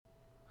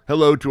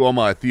Hello to all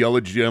my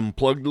Theology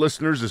Unplugged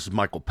listeners. This is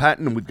Michael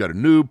Patton, and we've got a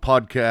new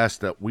podcast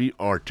that we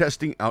are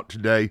testing out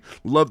today.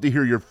 Love to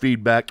hear your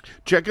feedback.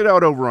 Check it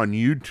out over on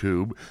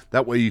YouTube.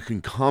 That way you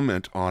can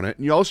comment on it.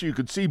 And you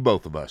can see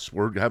both of us.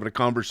 We're having a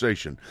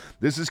conversation.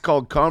 This is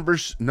called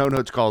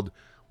it's called,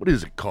 what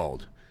is it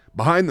called?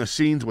 Behind the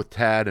Scenes with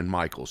Tad and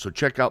Michael. So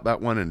check out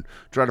that one and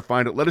try to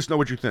find it. Let us know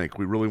what you think.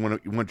 We really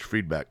want your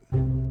feedback.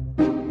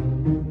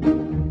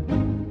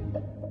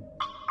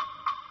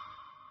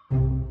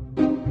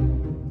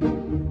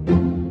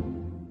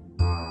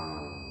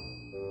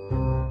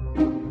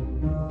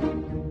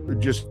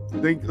 Just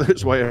think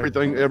this way.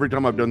 Every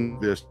time I've done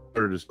this,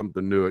 there's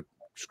something new. It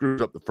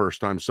screws up the first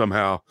time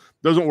somehow.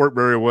 Doesn't work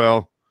very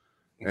well.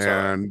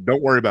 And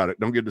don't worry about it.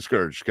 Don't get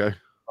discouraged, okay?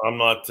 I'm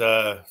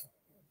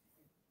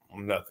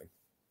nothing.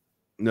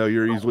 No,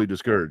 you're easily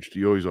discouraged.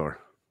 You always are.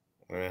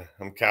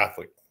 I'm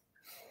Catholic.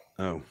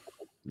 Oh,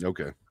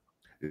 okay.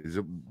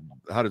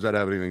 How does that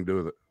have anything to do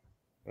with it?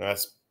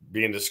 That's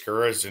being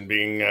discouraged and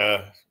being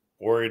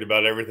worried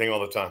about everything all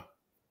the time.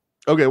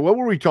 Okay, what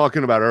were we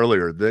talking about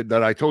earlier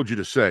that I told you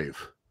to save?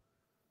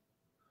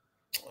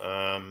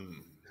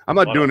 I'm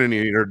not doing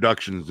any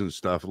introductions and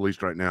stuff, at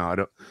least right now. I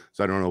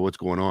don't know what's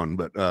going on.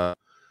 But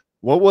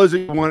what was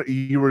it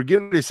you were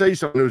getting to say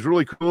something? It was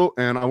really cool,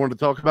 and I wanted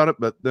to talk about it,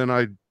 but then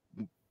I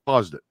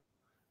paused it.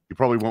 You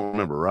probably won't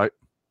remember, right?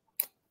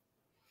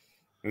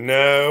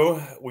 No,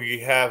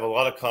 we have a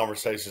lot of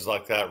conversations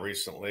like that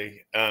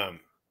recently.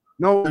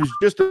 No, it was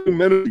just a few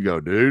minutes ago,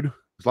 dude.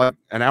 It's like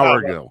an hour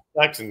ago.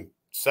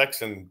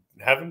 Sex in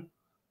heaven?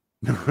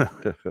 Dude,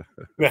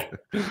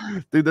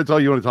 that's all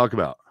you want to talk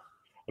about.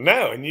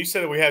 No, and you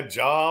said that we had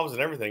jobs and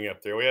everything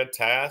up there. We had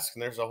tasks,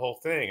 and there's a whole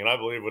thing. And I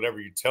believe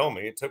whatever you tell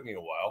me. It took me a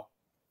while,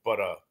 but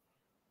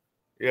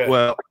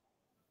yeah.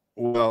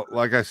 Well,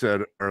 like I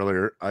said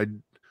earlier, I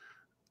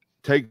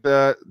take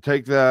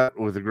that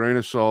with a grain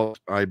of salt.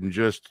 I'm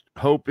just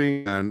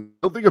hoping, and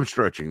I don't think I'm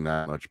stretching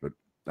that much, but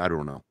I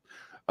don't know.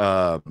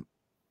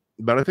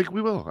 But I think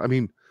we will. I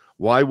mean,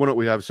 why wouldn't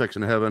we have sex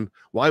in heaven?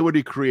 Why would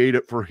he create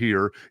it for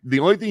here?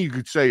 The only thing you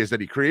could say is that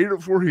he created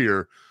it for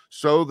here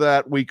so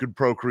that we could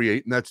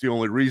procreate, and that's the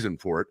only reason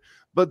for it.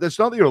 But that's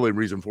not the only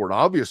reason for it,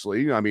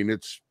 obviously. I mean,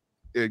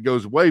 it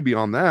goes way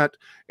beyond that,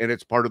 and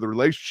it's part of the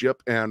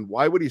relationship. And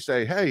why would he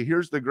say, hey,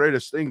 here's the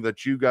greatest thing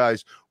that you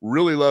guys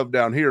really love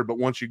down here, but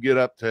once you get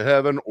up to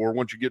heaven or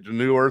once you get to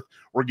new earth,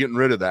 we're getting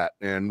rid of that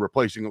and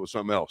replacing it with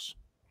something else?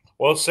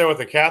 Well, so what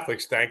the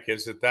Catholics think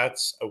is that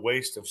that's a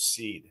waste of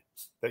seed,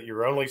 that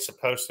you're only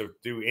supposed to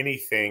do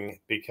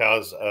anything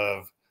because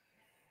of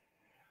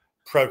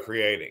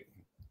procreating.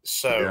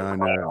 So, yeah, I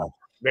know.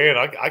 Man,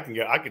 I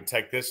can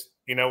take this.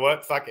 You know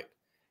what? Fuck it.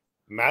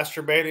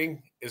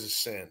 Masturbating is a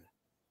sin.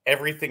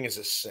 Everything is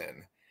a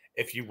sin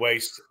if you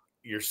waste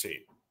your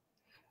seed.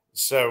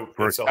 So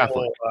for it's a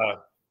Catholic.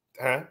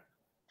 whole,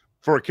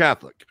 For a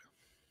Catholic.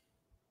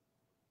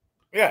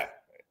 Yeah,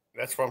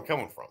 that's where I'm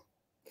coming from.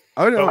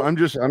 I know. I'm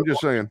just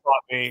saying.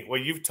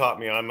 You've taught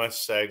me, I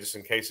must say, just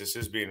in case this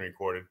is being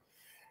recorded,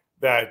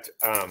 that,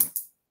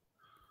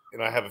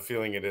 and I have a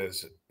feeling it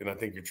is, and I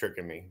think you're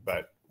tricking me,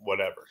 but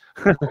whatever.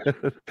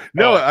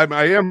 No,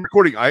 I am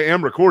recording. I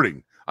am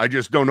recording. I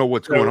just don't know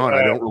what's going on.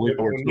 I don't really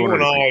know what's going on.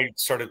 When you and I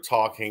started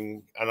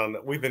talking, I don't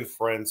know, we've been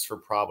friends for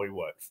probably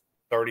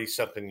 30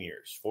 something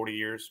years, 40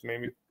 years,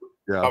 maybe.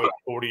 Yeah. Probably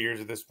 40 years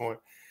at this point.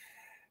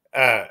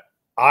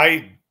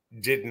 I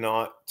did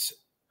not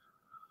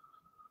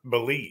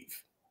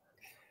believe.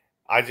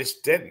 I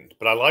just didn't.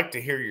 But I like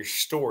to hear your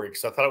story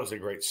because I thought it was a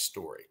great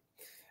story.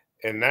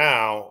 And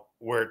now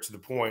we're to the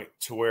point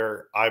to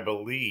where I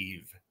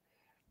believe,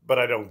 but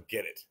I don't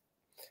get it.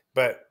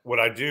 But what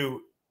I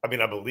do, I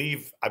mean, I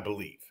believe,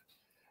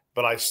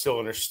 but I still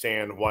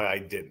understand why I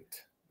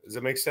didn't. Does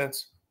that make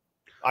sense?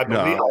 I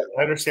believe. No.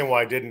 I understand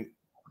why I didn't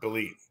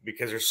believe,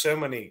 because there's so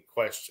many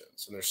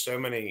questions and there's so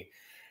many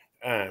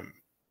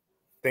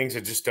things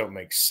that just don't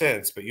make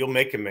sense, but you'll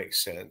make them make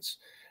sense.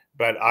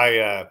 But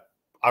I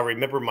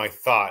remember my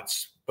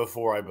thoughts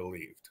before I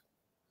believed.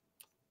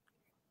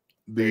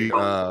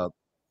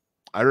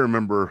 I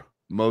remember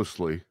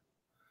mostly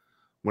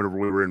whenever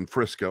we were in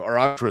Frisco, or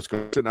I'm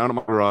Frisco, sitting out in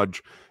my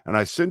garage, and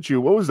I sent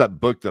you, what was that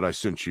book that I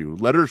sent you?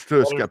 Letters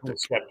to a Skeptic.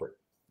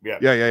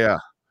 Yeah.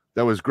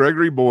 That was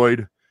Gregory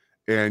Boyd,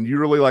 and you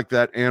really liked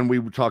that. And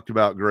we talked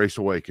about Grace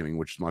Awakening,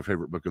 which is my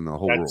favorite book in the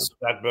whole world.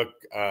 That book,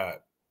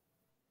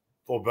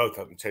 both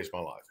of them changed my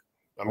life.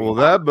 I mean,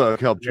 that book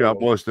helped you out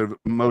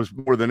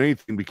more than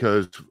anything,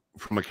 because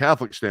from a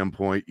Catholic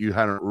standpoint, you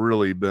hadn't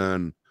really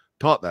been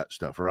taught that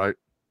stuff, right?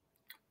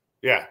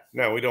 Yeah,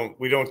 no, we don't.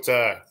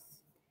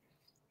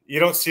 You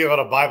don't see a lot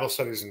of Bible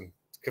studies in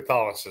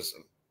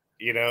Catholicism.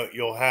 You know,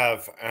 you'll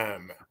have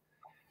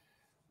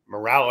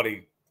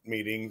morality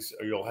meetings,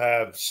 or you'll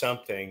have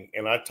something.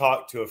 And I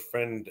talked to a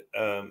friend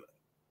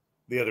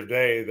the other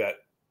day that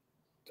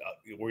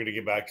we're going to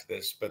get back to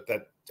this, but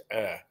that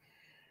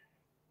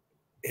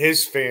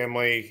his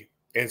family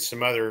and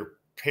some other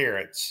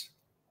parents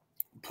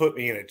put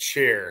me in a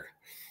chair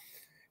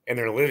in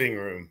their living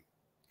room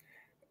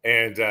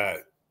and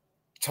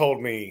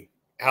told me,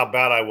 how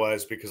bad I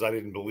was because I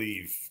didn't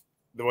believe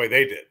the way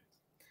they did.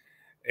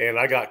 And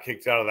I got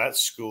kicked out of that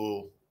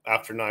school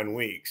after 9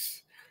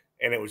 weeks.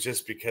 And it was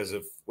just because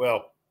of,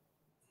 well,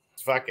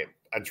 fuck it,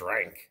 I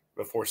drank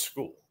before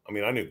school. I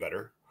mean, I knew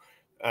better.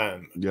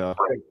 Yeah.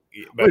 But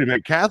wait a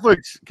minute,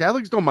 Catholics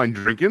don't mind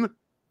drinking.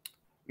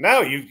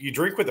 no, you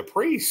drink with a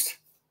priest.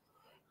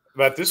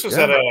 But this was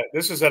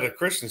Yeah. at a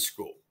Christian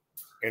school,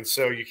 and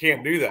so you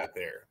can't do that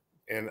there.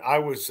 And I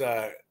was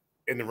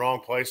in the wrong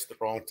place at the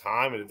wrong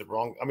time and at the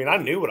wrong. I mean, I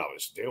knew what I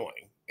was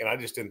doing, and I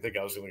just didn't think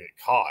I was going to get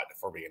caught,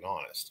 if we're being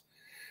honest.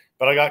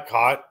 But I got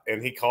caught,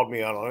 and he called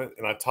me out on it,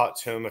 and I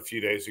talked to him a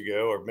few days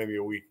ago, or maybe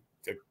a week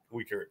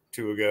or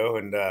two ago,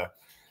 and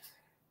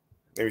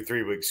maybe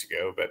 3 weeks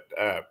ago.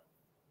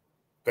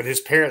 But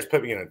his parents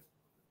put me in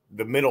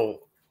the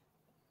middle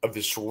of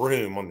this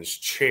room on this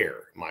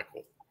chair,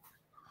 Michael,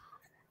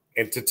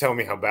 and to tell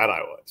me how bad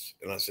I was.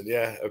 And I said,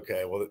 yeah,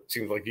 okay, well, it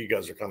seems like you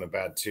guys are kind of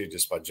bad too,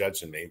 just by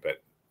judging me.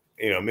 But,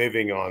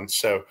 moving on.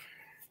 So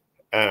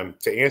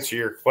to answer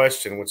your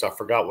question, which I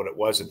forgot what it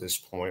was at this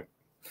point.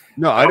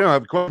 No, I don't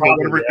have a question.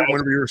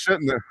 Whenever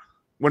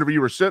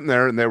you were sitting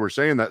there and they were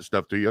saying that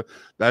stuff to you,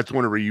 that's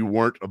whenever you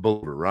weren't a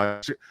believer,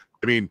 right?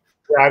 I mean,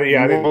 I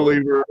didn't a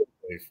believer.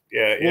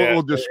 Yeah.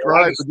 Well,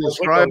 describe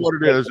what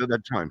it is at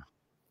that time.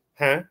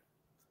 Huh?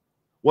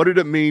 What did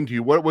it mean to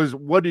you?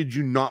 What did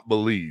you not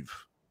believe?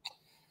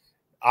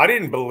 I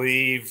didn't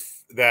believe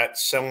that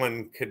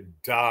someone could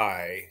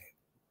die,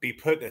 be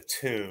put in a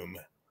tomb,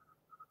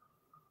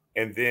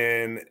 and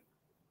then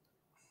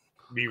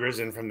be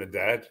risen from the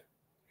dead.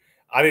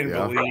 I didn't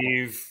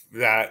believe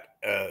that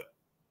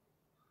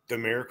the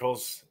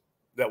miracles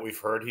that we've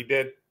heard he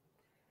did.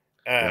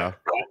 I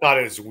thought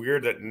it was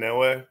weird that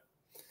Noah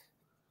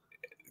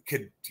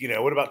could,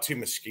 what about 2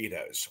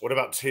 mosquitoes? What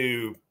about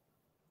 2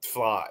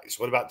 flies?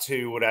 What about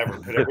 2 whatever?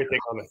 Put everything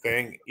on the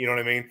thing. You know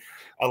what I mean?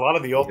 A lot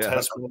of the Old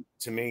Testament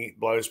to me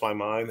blows my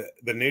mind.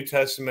 The New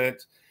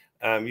Testament,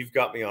 you've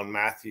got me on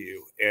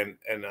Matthew, and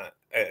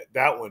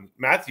that one,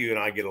 Matthew and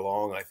I get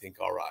along, I think,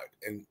 all right.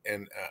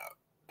 And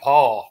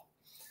Paul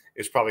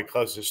is probably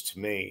closest to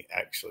me,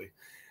 actually.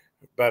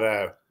 But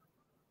a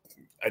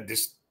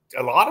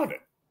lot of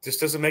it just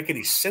doesn't make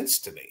any sense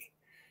to me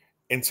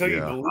until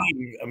you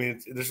believe. I mean,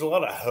 there's a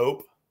lot of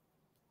hope.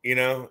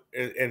 And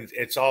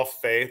it's all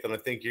faith. And I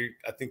think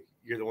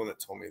you're the one that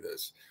told me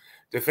this.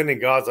 Defending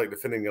God's like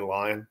defending a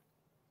lion.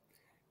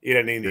 You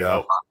don't need any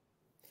help.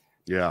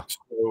 Yeah.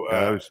 So,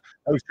 that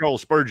was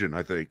Charles Spurgeon,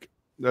 I think.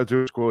 That's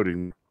who was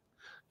quoting.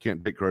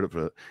 Can't take credit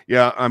for that.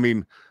 Yeah, I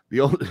mean, the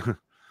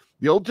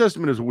Old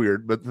Testament is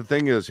weird, but the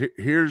thing is,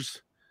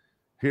 here's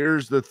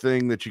the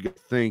thing that you can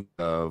think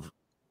of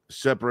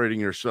separating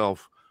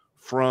yourself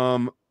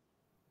from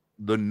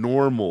the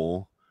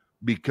normal.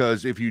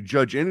 Because if you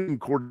judge anything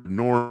according to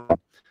normal,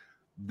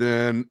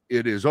 then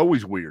it is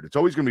always weird. It's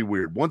always going to be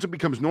weird. Once it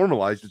becomes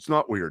normalized, it's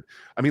not weird.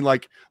 I mean,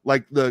 like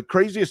the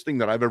craziest thing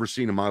that I've ever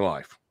seen in my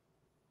life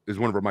is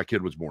whenever my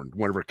kid was born,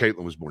 whenever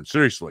Caitlin was born.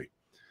 Seriously,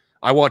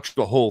 I watched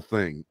the whole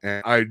thing,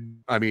 and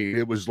I mean,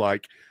 it was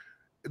like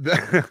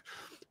the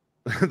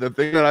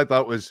thing that I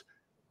thought was,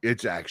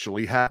 it's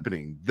actually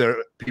happening.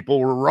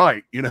 People were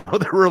right. There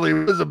really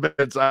was a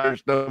bad side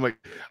stomach.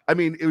 I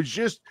mean, it was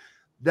just.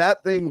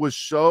 That thing was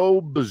so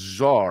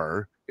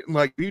bizarre.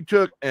 Like, you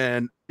took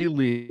an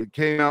alien that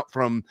came out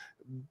from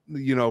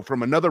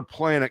another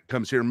planet,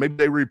 comes here, maybe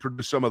they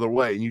reproduce some other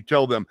way, and you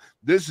tell them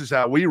this is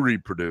how we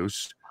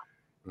reproduce,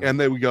 and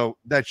they would go,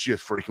 that's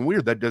just freaking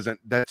weird.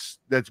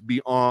 That's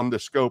beyond the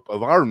scope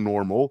of our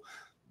normal,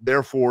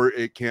 therefore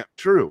it can't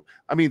be true.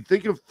 I mean,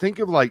 think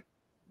of like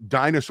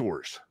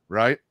dinosaurs,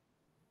 right?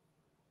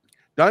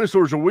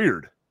 Dinosaurs are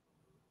weird.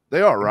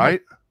 They are,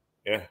 right?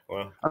 Yeah,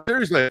 well,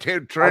 seriously,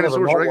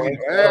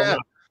 Tyrannosaurus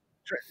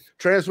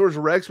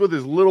Rex with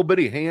his little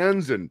bitty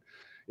hands, and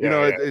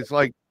it's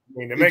like, I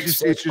mean, it makes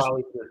sense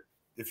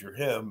if you're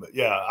him. But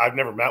yeah, I've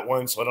never met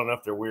one, so I don't know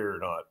if they're weird or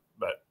not.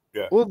 But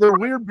yeah, well, they're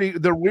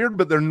weird,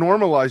 but they're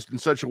normalized in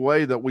such a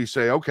way that we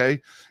say,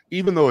 okay,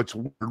 even though it's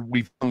weird,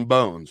 we found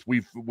bones,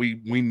 we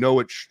know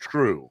it's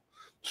true.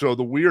 So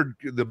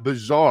the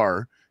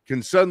bizarre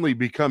can suddenly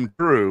become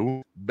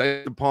true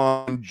based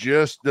upon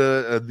just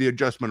the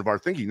adjustment of our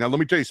thinking. Now, let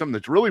me tell you something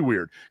that's really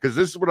weird, because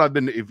this is what I've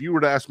been, if you were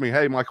to ask me,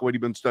 hey, Michael, what have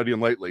you been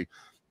studying lately?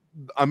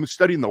 I'm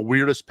studying the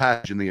weirdest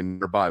passage in the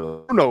entire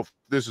Bible. I don't know if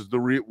this is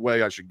the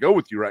way I should go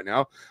with you right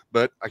now,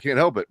 but I can't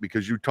help it,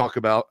 because you talk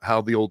about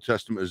how the Old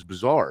Testament is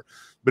bizarre.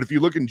 But if you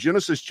look in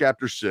Genesis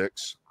chapter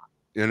 6,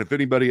 and if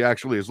anybody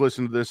actually has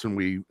listened to this and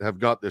we have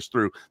got this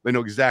through, they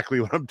know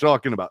exactly what I'm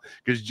talking about,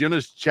 because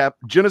Genesis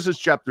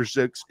chapter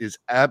 6 is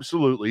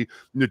absolutely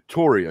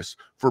notorious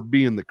for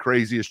being the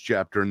craziest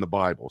chapter in the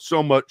Bible.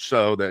 So much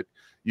so that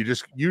you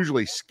just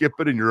usually skip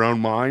it in your own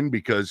mind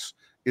because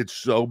it's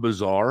so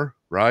bizarre,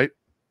 right?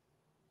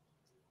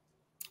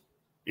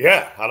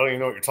 Yeah, I don't even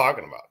know what you're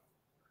talking about.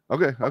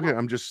 Okay.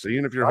 I'm just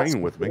seeing if you're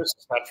hanging with me.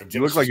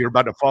 You look like you're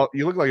about to fall.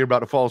 You look like you're about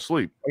to fall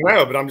asleep.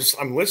 No, but I'm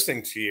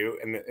listening to you,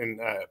 and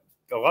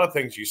a lot of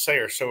things you say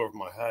are so over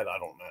my head, I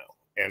don't know.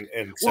 And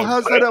Well, so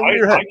how's that over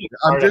your I head? get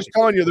I'm fired up just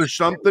telling you, because there's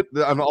something.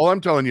 All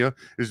I'm telling you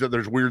is that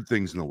there's weird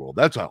things in the world.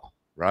 That's all,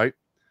 right?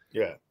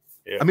 yeah,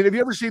 yeah, I mean, have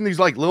you ever seen these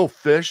like little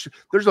fish?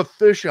 There's a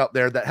fish out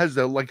there that has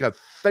like a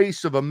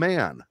face of a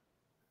man. Have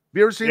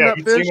you ever seen yeah. that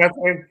You seen fish? that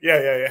thing?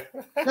 Yeah,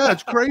 Yeah,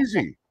 it's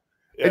crazy.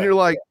 And yeah. you're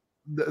like,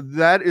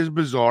 that is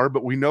bizarre,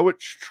 but we know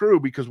it's true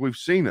because we've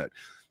seen it.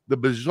 The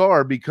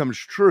bizarre becomes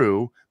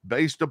true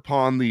based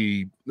upon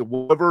the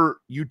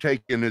whatever you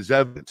take in as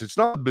evidence. It's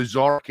not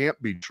bizarre, can't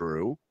be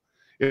true.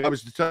 If I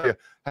was to tell you,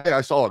 hey,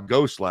 I saw a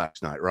ghost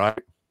last night,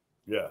 right?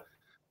 Yeah.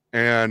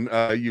 And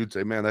you'd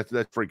say, man, that's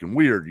freaking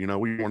weird. You know,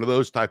 we're one of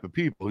those type of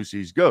people who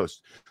sees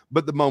ghosts.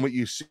 But the moment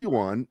you see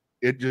one,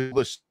 it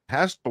just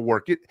has to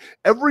work.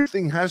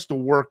 Everything has to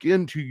work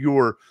into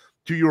your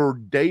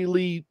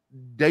daily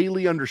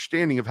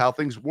understanding of how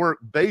things work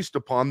based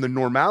upon the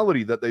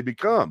normality that they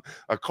become.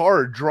 A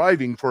car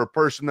driving for a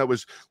person that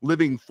was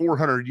living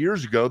 400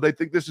 years ago, they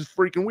think this is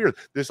freaking weird.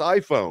 This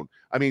iPhone,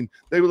 I mean,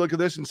 they would look at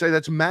this and say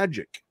that's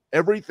magic.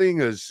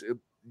 Everything is,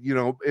 you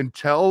know,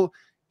 until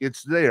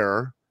it's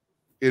there,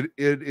 it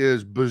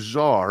is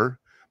bizarre.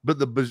 But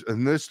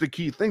and that's the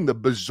key thing, the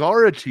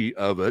bizarrity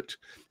of it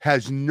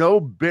has no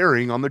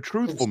bearing on the Did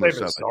you say truthfulness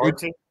of it.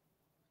 bizarrety?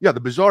 Yeah,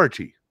 the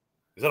bizarrety.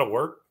 Is that a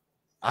word?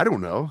 I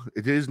don't know.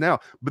 It is now,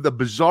 but the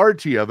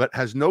bizarrety of it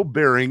has no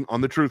bearing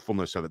on the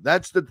truthfulness of it.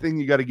 That's the thing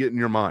you got to get in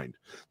your mind.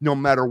 No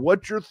matter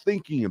what you're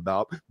thinking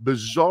about,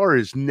 bizarre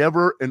is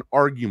never an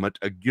argument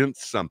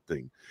against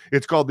something.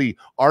 It's called the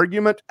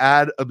argument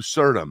ad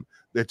absurdum.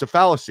 It's a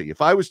fallacy.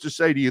 If I was to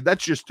say to you,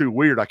 that's just too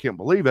weird, I can't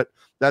believe it,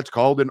 that's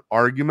called an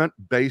argument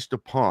based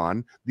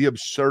upon the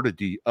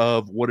absurdity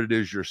of what it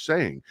is you're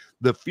saying.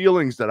 The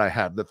feelings that I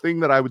have, the thing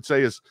that I would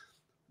say is,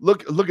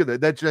 look at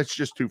that. That's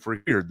just too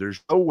weird.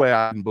 There's no way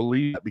I can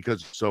believe that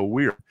because it's so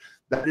weird.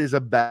 That is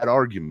a bad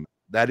argument.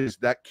 That does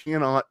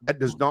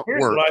not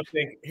Here's work. what I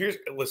think.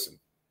 Listen,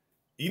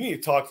 you need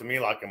to talk to me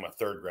like I'm a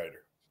third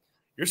grader.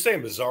 You're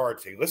saying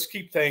bizarrety. Let's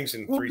keep things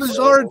in three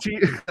syllables.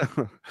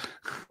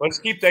 Let's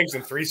keep things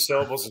in 3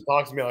 syllables and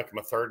talk to me like I'm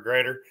a third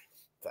grader.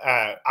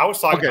 I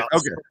was talking about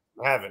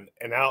heaven,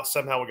 and now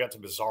somehow we got to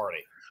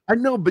bizarrety. I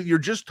know, but you're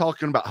just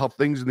talking about how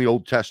things in the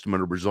Old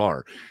Testament are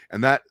bizarre,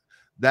 and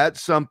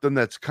that's something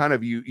that's kind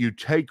of you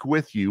take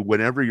with you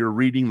whenever you're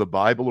reading the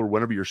Bible or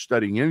whenever you're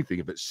studying anything.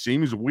 If it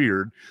seems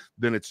weird,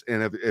 then if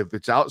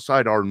it's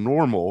outside our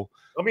normal,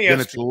 let me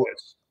ask you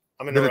this.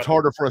 Then it's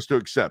harder for us to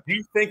accept. Do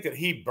you think that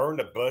he burned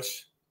a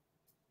bush?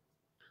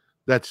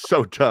 That's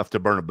so tough to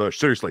burn a bush.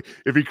 Seriously,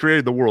 if he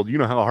created the world, you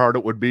know how hard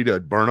it would be to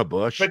burn a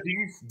bush. But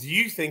do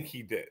you think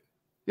he did?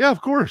 Yeah,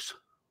 of course.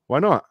 Why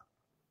not?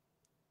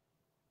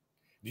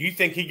 Do you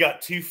think he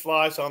got 2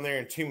 flies on there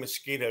and 2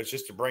 mosquitoes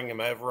just to bring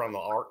him over on the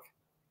ark?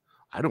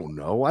 I don't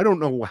know. I don't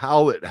know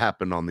how it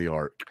happened on the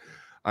ark.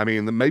 I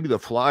mean, maybe the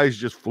flies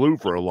just flew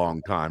for a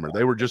long time, or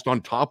they were just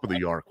on top of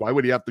the ark. Why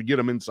would he have to get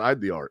them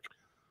inside the ark?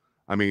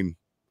 I mean,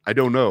 I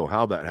don't know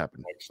how that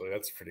happened. Actually,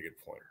 that's a pretty good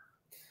point.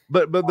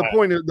 But the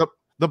point is,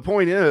 the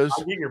point is,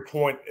 I get your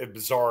point of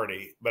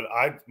bizarrety,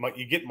 but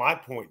you get my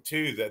point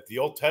too, that the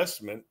Old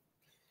Testament,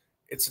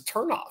 it's a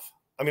turnoff.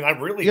 I mean, I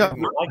really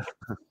didn't like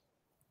it.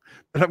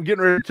 But I'm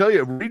getting ready to tell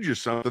you, read you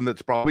something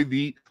that's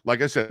probably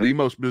like I said, the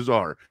most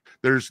bizarre.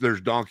 There's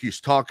donkeys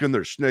talking,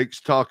 there's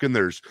snakes talking,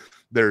 there's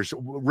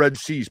Red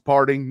Seas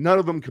parting. None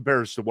of them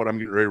compares to what I'm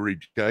getting ready to read,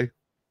 okay?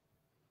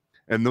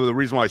 And the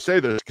reason why I say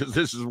this, because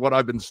this is what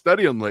I've been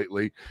studying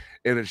lately,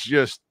 and it's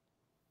just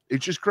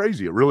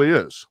crazy. It really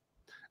is.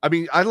 I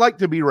mean, I like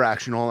to be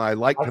rational. I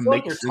like to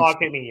make you're sense.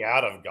 Talking me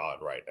out of God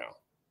right now.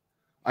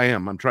 I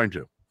am. I'm trying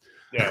to.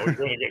 Yeah, we're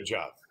doing a good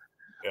job.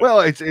 Yeah. Well,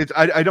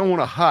 I don't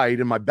want to hide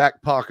in my back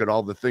pocket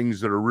all the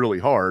things that are really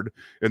hard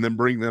and then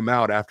bring them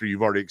out after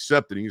you've already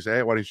accepted. And you say,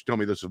 hey, why didn't you tell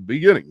me this at the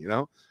beginning? You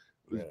know,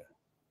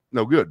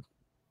 no good.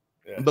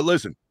 Yeah. But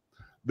listen,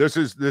 this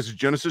is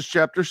Genesis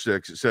chapter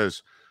 6. It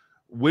says,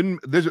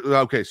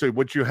 so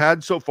what you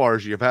had so far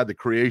is you've had the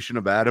creation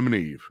of Adam and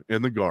Eve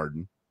in the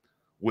garden,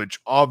 which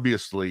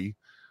obviously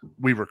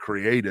we were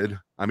created.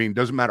 I mean, it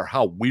doesn't matter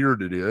how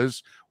weird it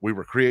is, we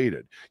were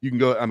created. You can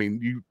go, I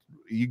mean,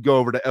 you go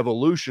over to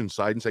evolution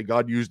side and say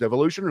God used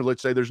evolution, or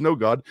let's say there's no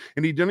God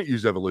and he didn't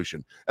use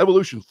evolution.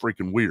 Evolution's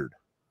freaking weird,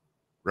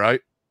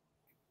 right?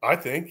 I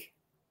think.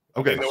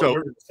 Okay, so what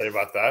you're going to say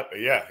about that,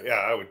 but yeah,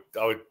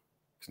 I would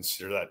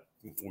consider that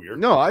weird.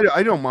 No,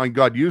 I don't mind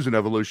God using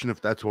evolution if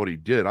that's what he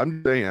did.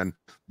 I'm saying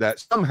that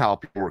somehow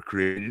people were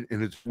created,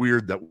 and it's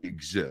weird that we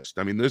exist.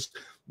 I mean, this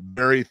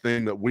very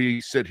thing that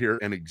we sit here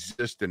and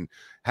exist and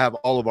have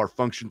all of our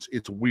functions,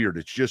 it's weird.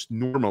 It's just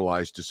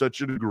normalized to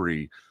such a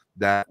degree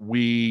that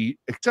we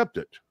accept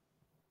it,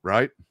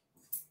 right?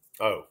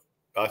 Oh,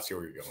 I see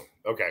where you're going.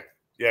 Okay.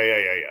 Yeah.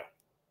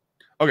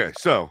 Okay,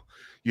 so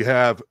you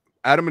have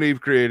Adam and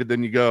Eve created,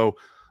 then you go,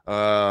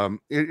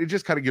 it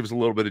just kind of gives a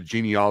little bit of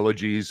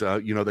genealogies.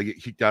 They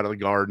get kicked out of the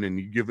garden, and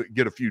you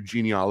get a few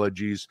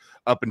genealogies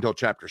up until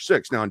chapter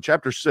 6. Now in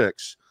chapter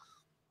 6,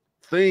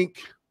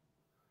 think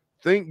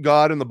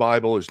God in the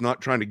Bible is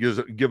not trying to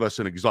give us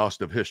an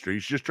exhaustive history.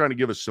 He's just trying to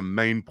give us some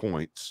main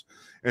points.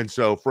 And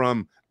so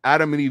from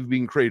Adam and Eve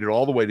being created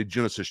all the way to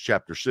Genesis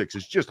chapter 6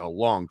 is just a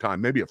long time,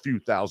 maybe a few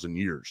thousand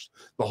years.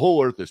 The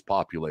whole earth is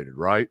populated,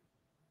 right?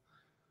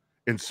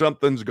 And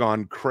something's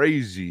gone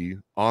crazy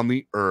on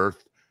the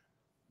earth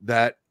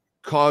that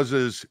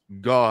causes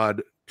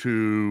God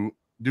to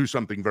do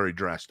something very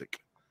drastic.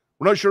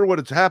 We're not sure what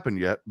it's happened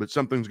yet, but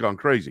something's gone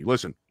crazy.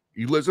 Listen,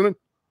 you listening?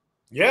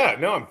 Yeah,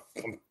 no,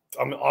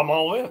 I'm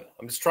all in.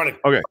 I'm just trying to see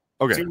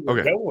where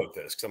we're going with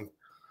this, because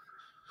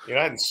I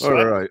hadn't slept.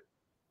 All right.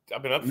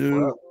 I've been up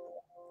forever.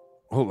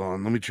 Hold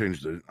on, let me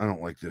change I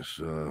don't like this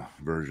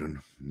version.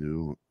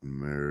 New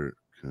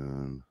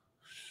American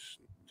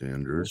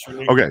Standard.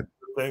 Okay.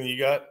 Thing you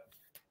got?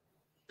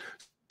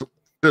 It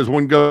says,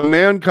 when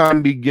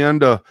mankind began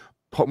to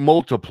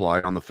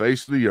multiply on the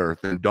face of the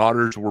earth, and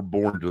daughters were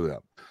born to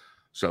them.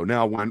 So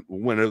now when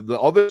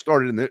all this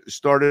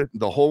started,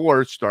 the whole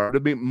earth started to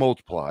be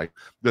multiply.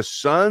 The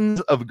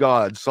sons of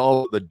God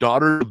saw the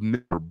daughters of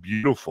men were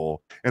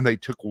beautiful, and they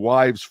took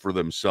wives for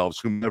themselves,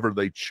 whomever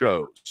they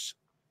chose.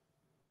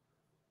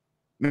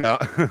 Now,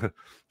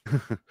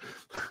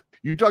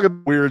 you talk about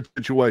a weird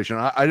situation.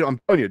 I'm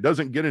telling you, it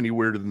doesn't get any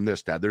weirder than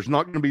this, Dad. There's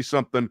not going to be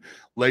something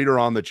later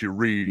on that you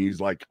read. He's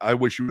like, I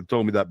wish you would have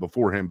told me that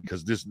beforehand,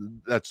 because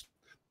that's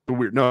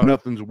weird. No,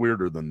 nothing's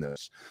weirder than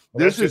this.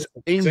 This is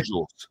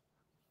angels.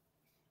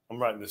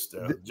 I'm writing this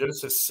down.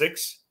 Genesis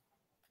 6?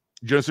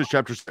 Genesis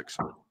chapter 6.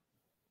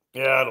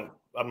 Yeah,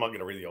 I'm not going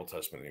to read the Old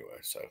Testament anyway,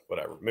 so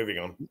whatever. Moving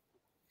on.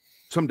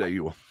 Someday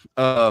you will.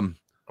 I'm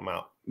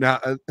out. Now,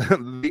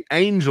 the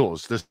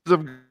angels. This is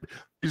the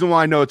reason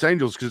why I know it's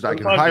angels, because I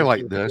can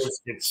highlight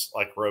this. It's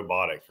like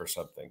robotic or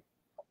something.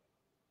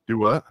 Do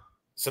what?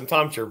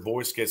 Sometimes your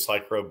voice gets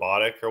like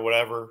robotic or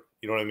whatever.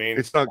 You know what I mean?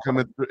 It's not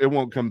coming. It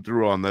won't come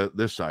through on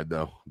this side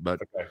though.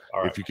 But okay.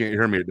 All right. If you can't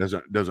hear me, it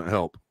doesn't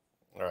help.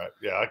 All right.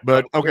 Yeah.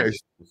 Okay.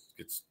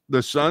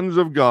 The sons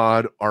of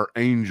God are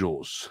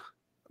angels,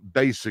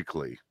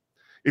 basically.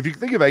 If you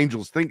think of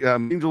angels, think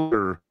angels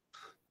are.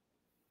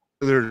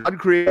 God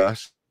created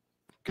us.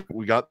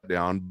 We got that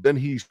down. Then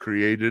He's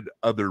created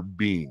other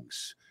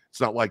beings. It's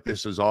not like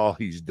this is all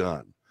He's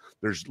done.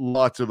 There's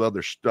lots of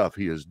other stuff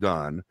He has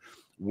done.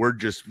 We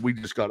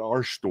just got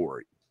our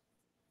story.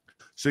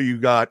 So you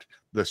got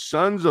the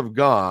sons of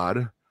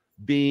God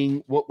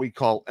being what we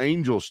call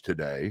angels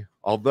today,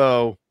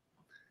 although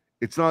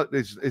it's not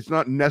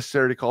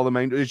necessary to call them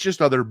angels. It's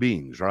just other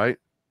beings, right?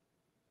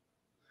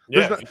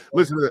 Yeah.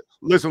 Listen.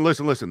 This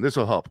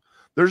will help.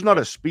 There's not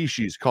a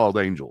species called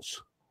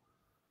angels.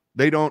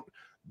 They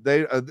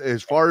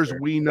as far as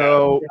we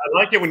know. I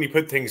like it when you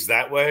put things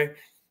that way,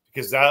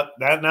 because that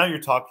now you're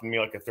talking to me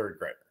like a third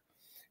grader.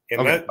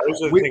 And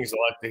those are the things I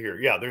like to hear.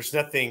 Yeah, there's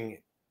nothing.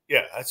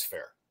 Yeah, that's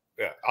fair.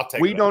 Yeah, I'll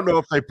take. We don't know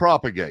if they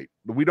propagate.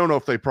 We don't know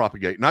if they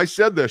propagate. And I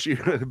said this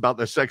about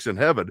the sex in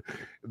heaven,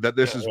 that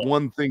this is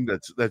one thing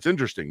that's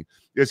interesting.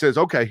 It says,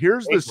 okay,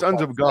 here's the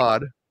sons of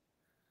God.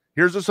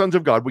 Here's the sons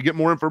of God. We get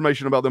more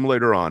information about them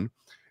later on,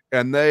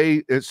 and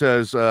it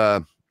says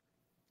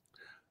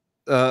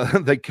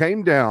they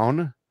came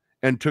down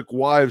and took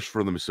wives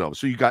for themselves.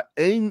 So you got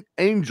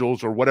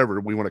angels, or whatever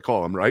we want to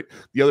call them, right?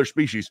 The other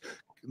species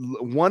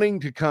wanting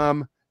to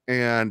come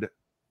and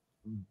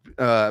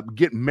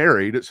get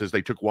married. It says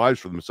they took wives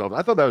for themselves.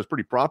 I thought that was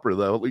pretty proper,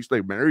 though. At least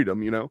they married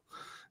them,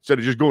 instead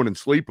of just going and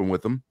sleeping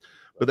with them.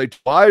 But they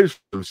took wives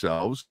for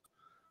themselves.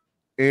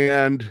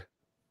 And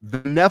the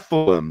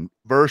Nephilim,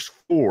 verse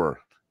 4,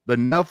 the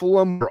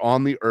Nephilim were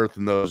on the earth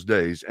in those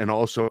days and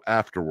also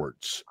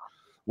afterwards.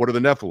 What are the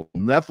Nephilim?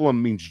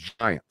 Nephilim means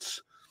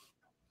giants.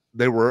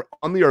 They were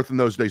on the earth in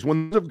those days.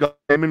 When God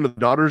came into the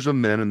daughters of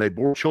men and they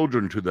bore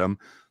children to them,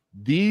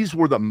 these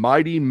were the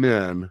mighty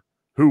men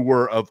who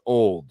were of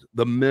old,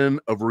 the men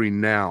of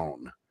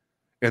renown.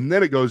 And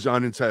then it goes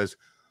on and says,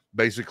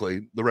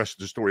 basically, the rest of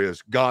the story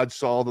is God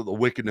saw that the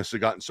wickedness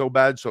had gotten so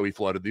bad, so He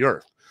flooded the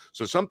earth.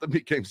 So something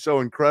became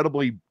so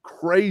incredibly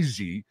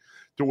crazy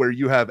to where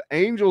you have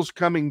angels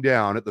coming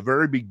down at the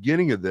very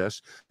beginning of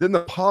this. Then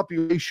the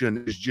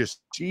population is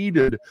just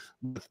seeded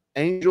with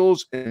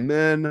angels and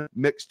men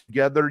mixed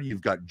together.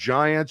 You've got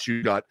giants,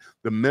 you've got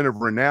the men of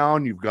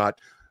renown, you've got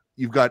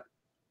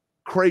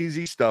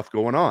crazy stuff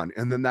going on.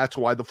 And then that's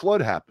why the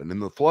flood happened.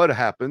 And the flood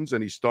happens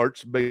and He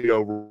starts baby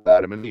over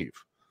Adam and Eve.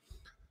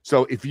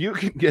 So if you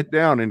can get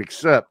down and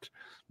accept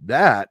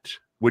that,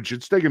 which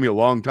it's taken me a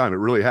long time, it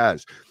really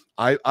has.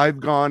 I've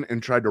gone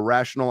and tried to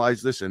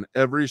rationalize this in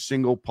every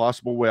single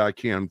possible way I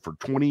can for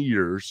 20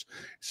 years,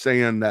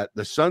 saying that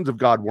the sons of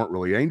God weren't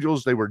really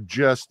angels. They were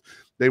just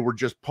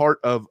part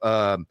of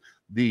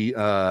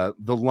the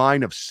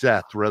line of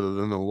Seth rather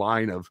than the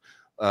line of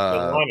the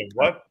line of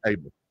what?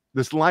 Abel.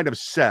 This line of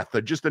Seth,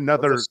 just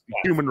another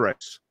human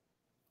race.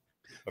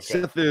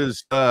 Okay. Seth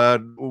is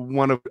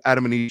one of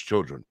Adam and Eve's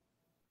children.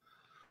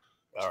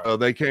 Right. So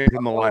they came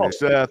from the line of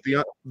Seth.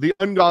 The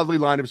ungodly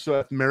line of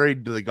Seth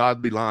married to the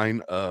godly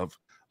line of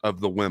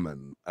the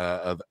women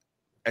of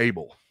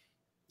Abel,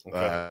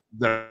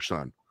 their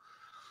son.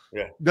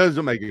 Yeah,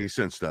 doesn't make any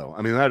sense though.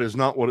 I mean, that is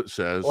not what it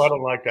says. Well, I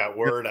don't like that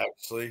word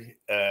actually,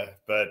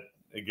 but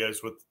it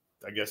goes with.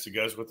 I guess it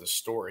goes with the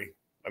story.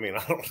 I mean,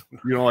 I don't,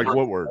 You don't like what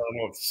I word? don't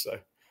know what to say.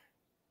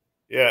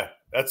 Yeah,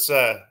 it's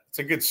a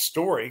good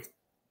story.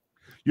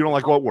 You don't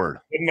like what word?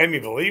 It made me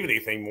believe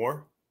anything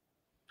more.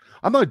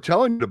 I'm not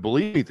telling you to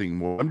believe anything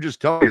more. I'm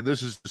just telling you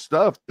this is the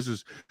stuff.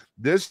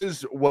 This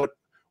is what,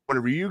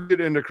 whenever you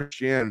get into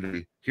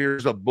Christianity,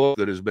 here's a book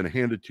that has been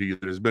handed to you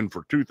that has been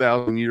for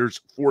 2,000 years,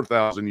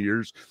 4,000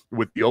 years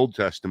with the Old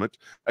Testament,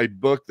 a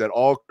book that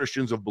all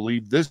Christians have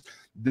believed. This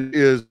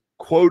is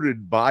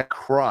quoted by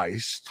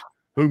Christ,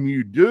 whom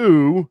you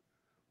do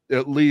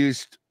at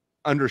least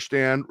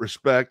understand,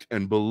 respect,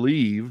 and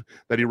believe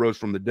that he rose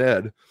from the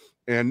dead.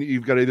 And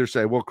you've got to either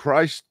say, well,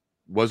 Christ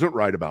wasn't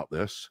right about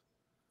this,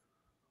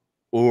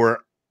 or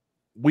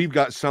we've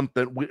got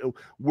something,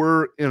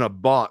 we're in a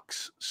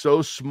box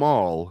so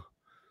small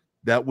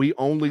that we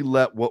only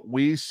let what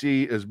we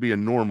see as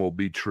being normal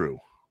be true.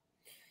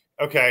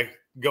 Okay,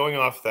 going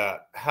off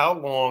that, how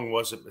long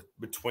was it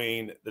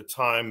between the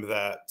time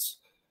that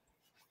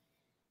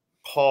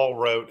Paul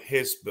wrote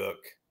his book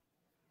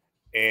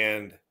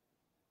and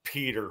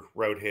Peter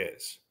wrote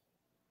his?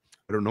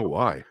 I don't know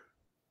why.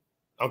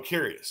 I'm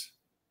curious.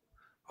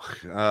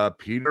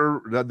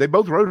 Peter, they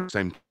both wrote at the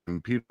same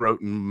time. Peter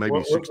wrote in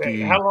maybe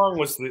 60. How long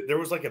was there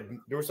was like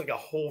a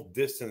whole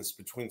distance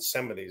between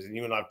some of these, and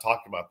you and I've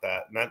talked about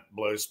that, and that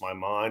blows my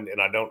mind,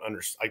 and I don't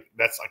understand.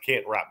 I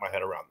can't wrap my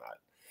head around that.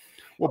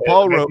 Well,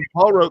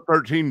 Paul wrote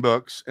 13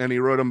 books, and he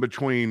wrote them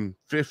between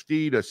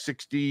 50 to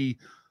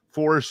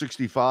 64,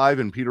 65,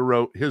 and Peter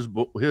wrote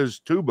his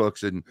 2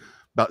 books in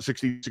about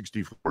 60,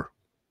 64.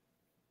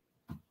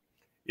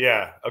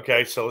 Yeah.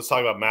 Okay. So let's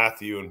talk about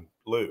Matthew and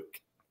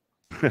Luke.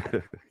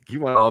 You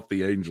went off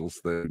the angels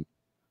thing.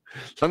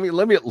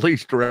 Let me at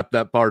least wrap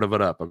that part of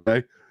it up,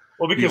 okay?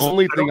 Well, because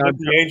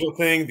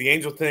the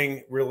angel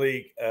thing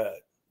really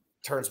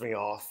turns me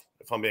off,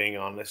 if I'm being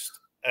honest.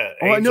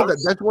 I know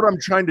that's what I'm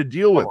trying to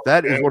deal with.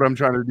 That is what I'm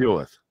trying to deal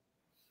with.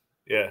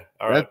 Yeah.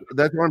 All right.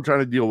 That's what I'm trying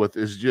to deal with,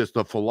 is just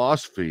the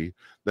philosophy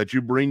that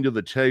you bring to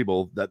the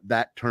table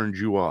that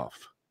turns you off.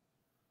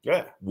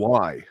 Yeah.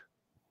 Why?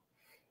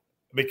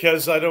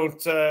 Because I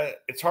don't,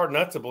 it's hard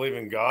not to believe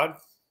in God.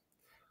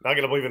 Not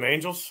going to believe in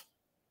angels.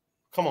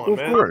 Come on,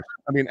 man. Of course.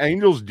 I mean,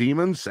 angels,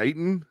 demons,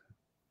 Satan.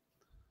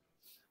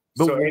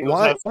 But so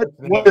why?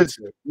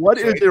 What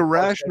is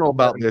irrational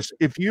about this?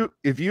 If you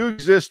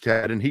exist,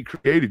 Ted, and he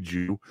created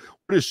you,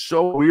 what is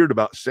so weird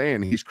about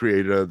saying he's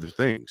created other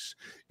things?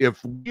 If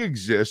we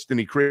exist and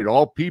he created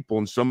all people,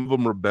 and some of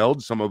them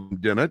rebelled, some of them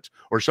didn't,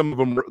 or some of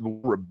them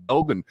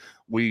rebelled, and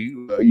we,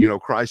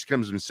 Christ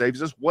comes and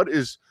saves us.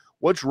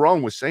 What's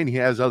wrong with saying he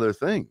has other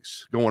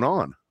things going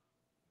on?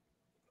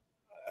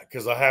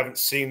 Because I haven't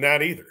seen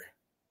that either.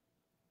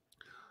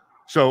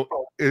 So,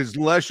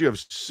 unless you have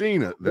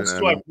seen it, then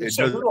who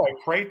do I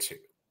pray to?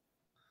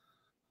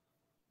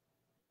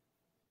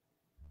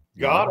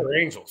 God or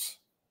angels?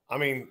 I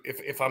mean,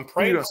 if I'm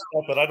praying to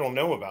stuff that I don't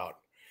know about,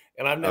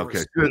 and I've never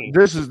seen.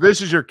 This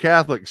is your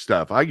Catholic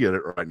stuff. I get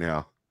it right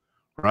now,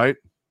 right?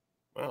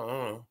 I don't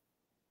know.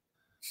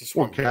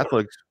 Well,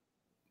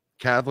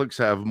 Catholics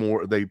have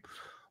more. They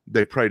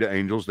pray to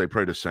angels, they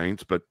pray to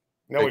saints, but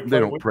they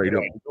don't pray to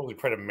angels. We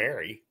pray to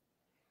Mary.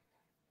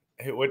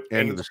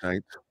 And to the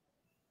saints.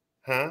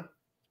 Huh?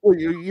 Well,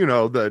 you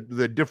know the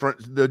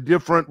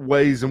different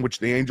ways in which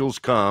the angels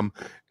come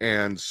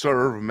and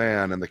serve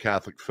man in the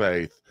Catholic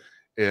faith,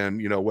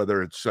 and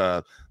whether it's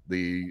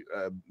the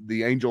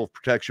angel of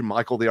protection,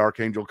 Michael the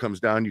archangel comes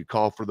down, you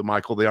call for the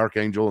Michael the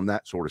archangel, and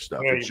that sort of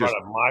stuff. Yeah, you brought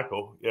up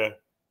Michael. Yeah,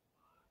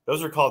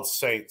 those are called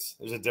saints.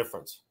 There's a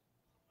difference.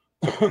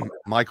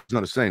 Michael's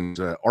not a saint; he's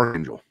an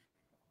archangel.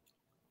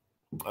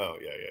 Oh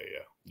yeah.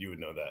 You would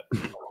know that.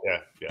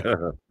 Yeah.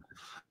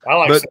 I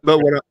like,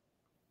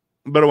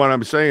 but what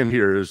I'm saying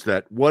here is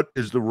that what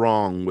is the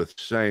wrong with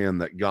saying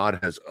that God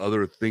has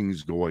other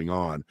things going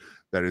on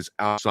that is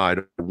outside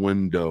of the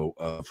window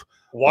of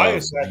why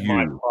is that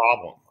my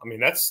problem? I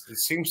mean, it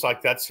seems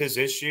like that's his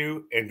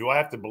issue. And do I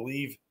have to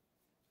believe,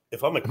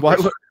 if I'm a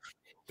Christian,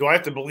 do I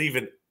have to believe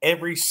in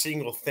every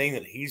single thing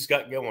that he's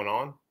got going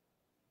on?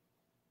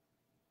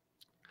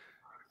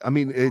 I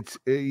mean, it's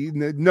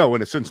no,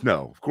 in a sense,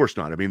 no, of course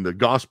not. I mean, the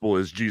gospel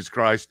is Jesus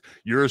Christ,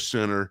 you're a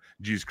sinner.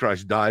 Jesus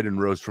Christ died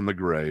and rose from the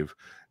grave.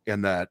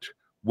 And that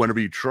whenever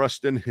you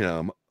trust in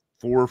him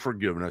for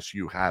forgiveness,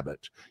 you have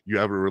it. You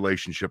have a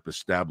relationship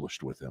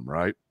established with him,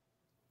 right?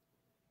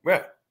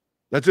 Yeah.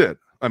 That's it.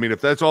 I mean, if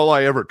that's all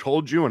I ever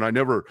told you, and I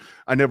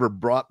never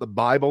brought the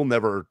Bible,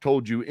 never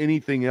told you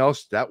anything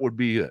else, that would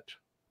be it.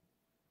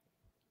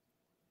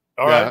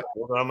 All right.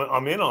 Well,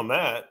 I'm in on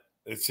that.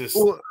 It's just.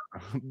 Well,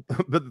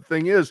 but the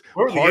thing is,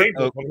 where were the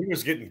angels when he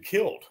was getting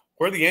killed?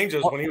 Where are the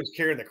angels when he was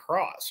carrying the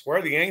cross? Where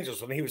are the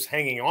angels when he was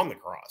hanging on the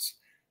cross?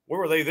 Where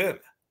were they then?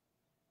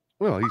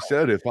 Well, he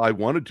said if I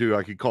wanted to,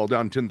 I could call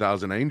down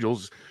 10,000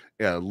 angels,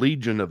 a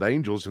legion of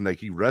angels, and they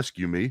could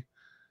rescue me.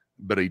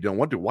 But he don't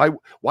want to.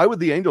 Why would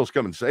the angels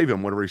come and save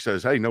him whenever he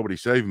says, "Hey, nobody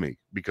save me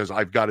because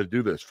I've got to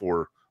do this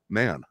for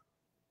man"?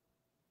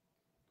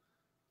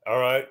 All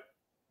right.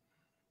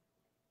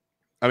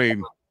 I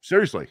mean,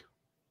 seriously.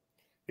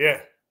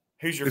 Yeah.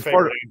 Who's your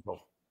favorite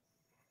angel?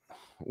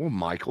 Well,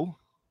 Michael.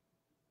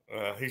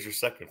 He's your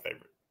second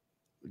favorite.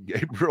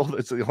 Gabriel.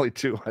 That's the only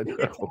two I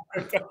know.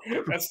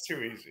 That's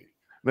too easy.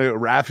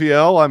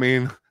 Raphael. I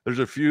mean, there's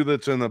a few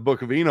that's in the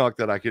Book of Enoch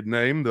that I could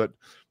name. That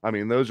I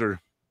mean, those are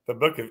the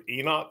Book of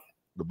Enoch.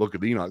 The Book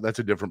of Enoch. That's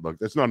a different book.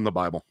 That's not in the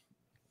Bible.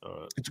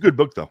 It's a good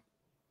book, though.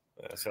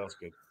 That sounds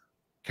good.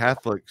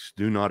 Catholics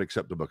do not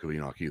accept the Book of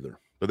Enoch either,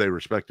 but they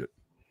respect it.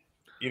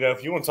 You know,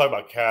 if you want to talk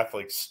about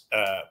Catholics,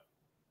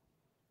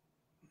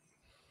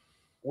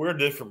 we're a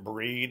different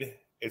breed.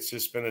 It's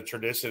just been a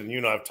tradition. And you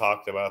and I have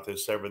talked about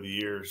this over the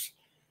years,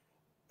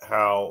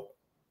 how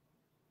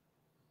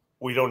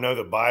we don't know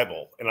the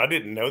Bible. And I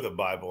didn't know the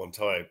Bible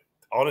until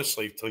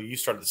you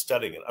started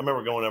studying it. I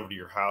remember going over to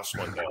your house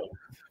one day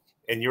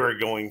and you were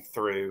going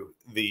through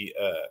the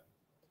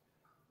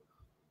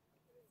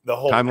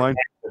whole timeline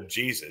of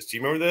Jesus. Do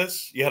you remember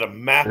this? You had a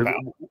map out.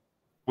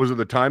 Was it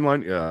the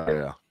timeline?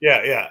 Yeah.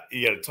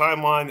 You had a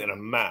timeline and a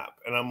map.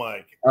 And I'm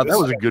like, that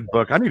was a good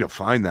book. I need to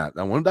find that.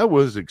 That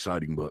was an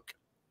exciting book.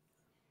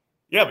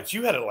 Yeah, but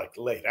you had it like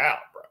laid out,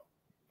 bro.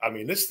 I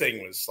mean, this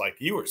thing was like,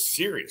 you were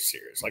serious.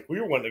 Like we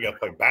were wanting to go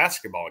play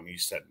basketball and you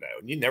said no.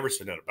 And you never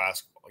said no to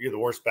basketball. You're the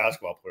worst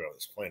basketball player on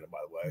this planet, by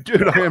the way.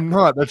 Dude, I am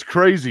not. That's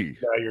crazy.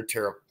 Yeah, you're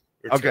terrible.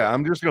 Okay, terrible.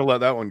 I'm just going to let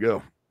that one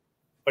go.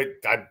 But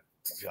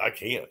I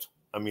can't.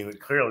 I mean,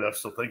 clearly I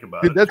still think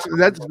about it. That's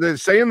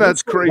saying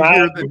that's crazy.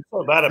 I'm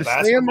so bad at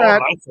basketball,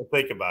 I still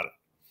think about it.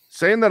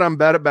 Saying that I'm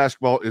bad at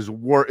basketball is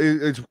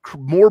it's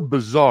more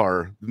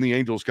bizarre than the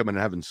angels coming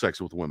and having sex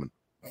with women.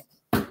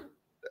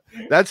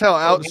 That's how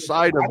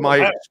outside of my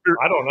experience.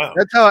 I don't know.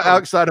 That's how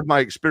outside of my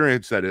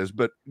experience that is.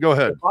 But go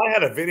ahead. If I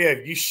had a video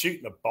of you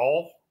shooting a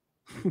ball,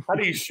 how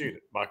do you shoot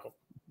it, Michael?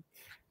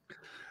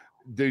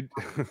 Dude.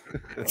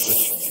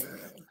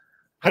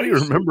 How do you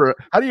remember?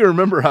 How do you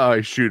remember how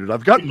I shoot it?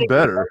 I've gotten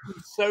better.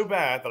 So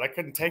bad that I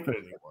couldn't take it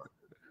anymore.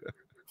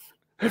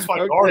 It's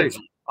like guard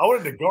you. I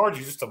wanted to guard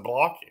you just to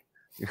block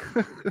you.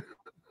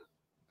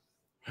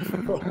 I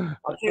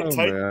can't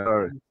take it.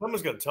 Right.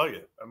 Someone's going to tell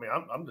you. I mean,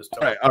 I'm just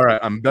telling you. All right.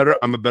 I'm better.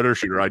 I'm a better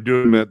shooter. I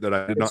do admit that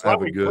I did not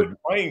have a good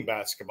playing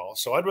basketball.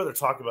 So I'd rather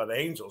talk about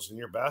angels than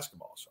your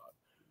basketball shot.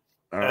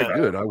 All right,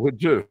 good. I would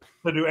too.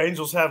 So do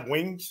angels have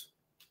wings?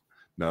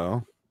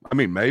 No. I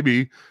mean,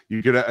 maybe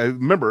you could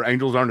remember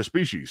angels aren't a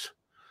species.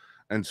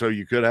 And so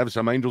you could have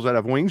some angels that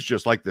have wings,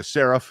 just like the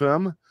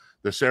seraphim.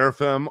 The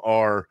seraphim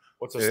are,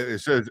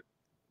 it says,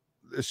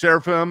 the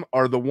seraphim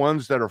are the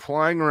ones that are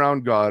flying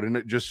around God. And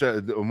it just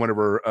said,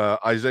 whenever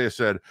Isaiah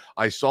said,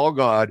 I saw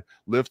God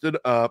lifted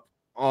up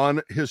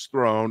on his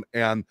throne,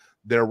 and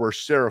there were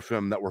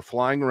seraphim that were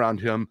flying around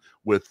him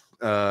with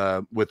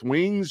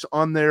wings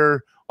on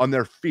their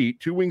feet,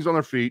 2 wings on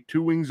their feet,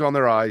 2 wings on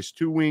their eyes,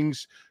 2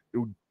 wings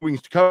to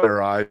cover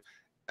their eyes,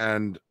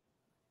 and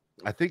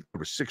I think there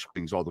were 6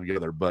 wings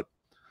altogether. But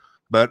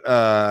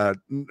I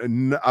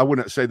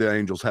wouldn't say the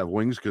angels have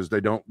wings, because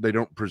they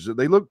don't present.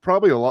 They look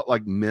probably a lot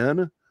like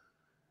men,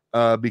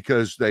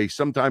 because they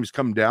sometimes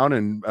come down.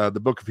 And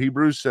the book of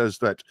Hebrews says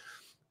that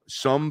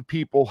some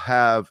people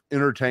have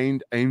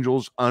entertained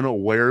angels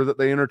unaware that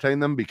they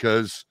entertain them,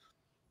 because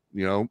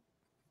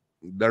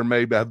there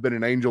may have been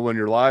an angel in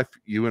your life,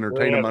 you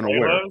entertain them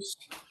unaware. Halos?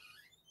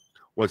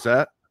 What's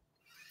that?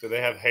 Do they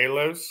have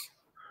halos?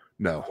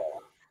 No.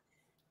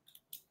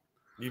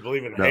 You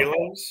believe in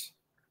halos?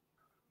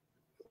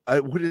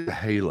 What is a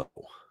halo?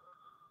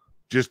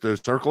 Just a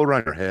circle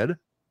around your head?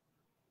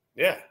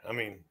 Yeah, I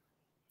mean,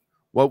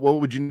 what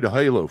would you need a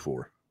halo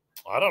for?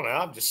 I don't know.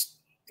 I've just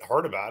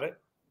heard about it,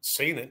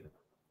 seen it.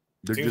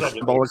 They're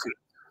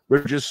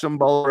just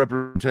symbolic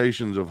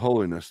representations of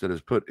holiness that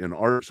is put in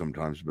art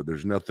sometimes, but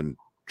there's nothing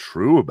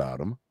true about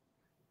them.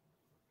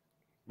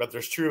 But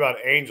there's true about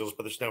angels,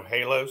 but there's no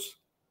halos.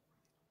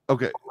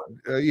 Okay,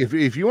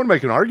 if you want to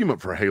make an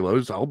argument for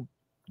halos, I'll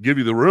give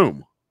you the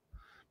room.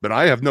 But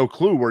I have no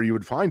clue where you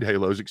would find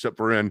halos except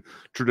for in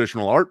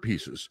traditional art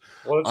pieces.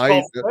 Well, it's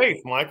called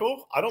faith,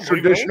 Michael. I don't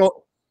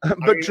traditional,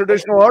 but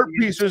traditional art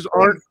pieces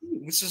aren't.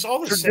 This is all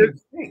the same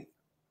thing.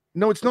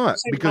 No, it's not,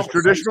 because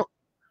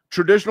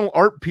traditional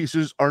art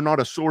pieces are not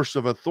a source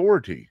of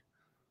authority.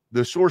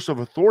 The source of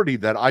authority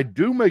that I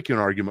do make an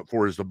argument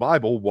for is the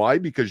Bible. Why?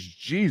 Because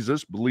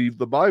Jesus believed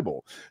the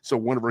Bible. So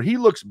whenever he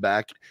looks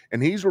back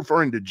and he's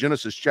referring to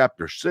Genesis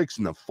chapter 6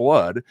 and the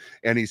flood,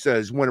 and he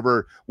says,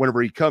 whenever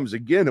he comes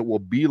again, it will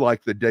be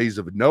like the days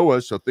of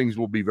Noah. So things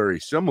will be very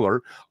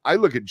similar. I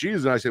look at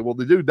Jesus and I say, well,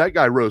 that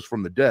guy rose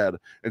from the dead.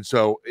 And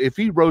so if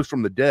he rose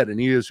from the dead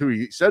and he is who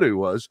he said he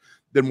was,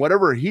 then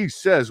whatever he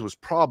says was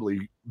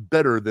probably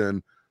better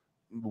than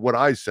what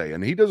I say.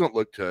 And he doesn't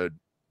look to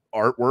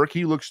artwork,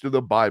 he looks to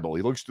the Bible,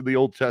 he looks to the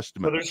Old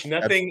Testament. But there's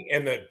nothing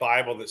in the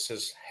Bible that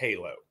says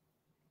halo.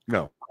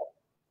 No,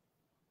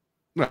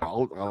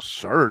 I'll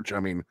search.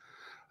 I mean,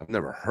 I've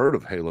never heard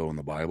of halo in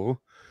the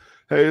Bible.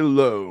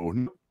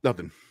 Halo,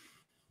 nothing.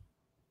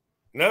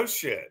 No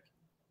shit.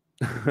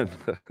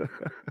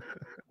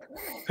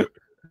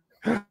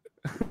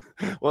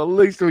 Well, at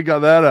least we got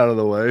that out of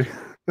the way.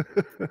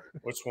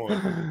 Which one?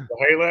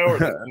 The halo or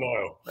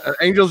no?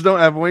 Angels don't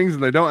have wings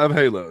and they don't have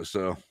halos,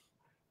 so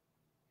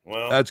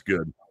well, that's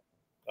good.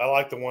 I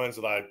like the ones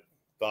that I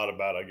thought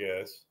about, I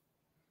guess.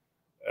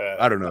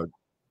 I don't know.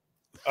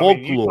 I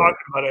mean, you Folklore. talking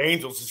about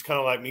angels is kind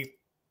of like me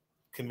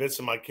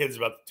convincing my kids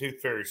about the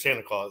Tooth Fairy,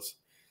 Santa Claus.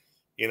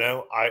 You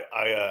know,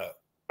 I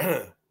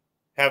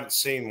haven't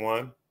seen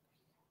one,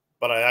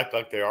 but I act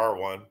like there are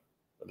one.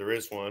 There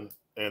is one,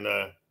 and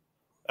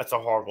that's a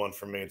hard one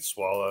for me to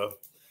swallow.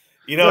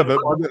 You know, Yeah, but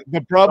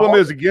the problem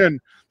is, again,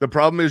 the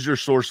problem is your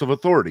source of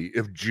authority.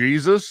 If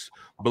Jesus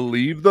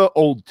believed the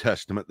Old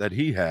Testament that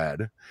he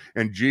had,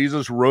 and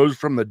Jesus rose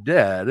from the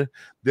dead,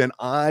 then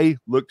I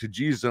look to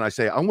Jesus and I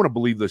say, I want to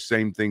believe the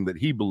same thing that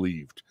he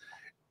believed.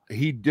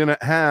 He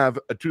didn't have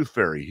a tooth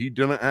fairy. He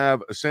didn't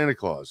have a Santa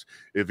Claus.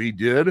 If he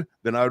did,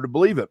 then I would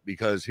believe it,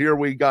 because here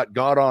we got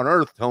God on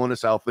earth telling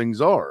us how things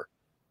are.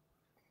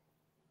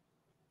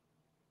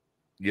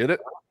 Get it?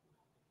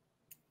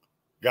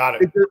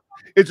 got it.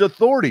 It's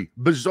authority.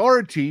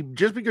 Bizarrity,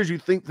 just because you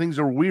think things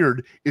are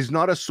weird, is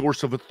not a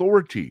source of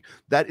authority.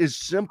 That is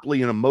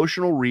simply an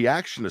emotional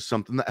reaction to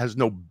something that has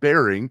no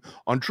bearing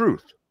on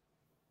truth.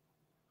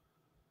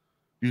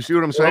 You see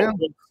what I'm saying?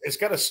 It's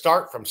got to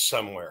start from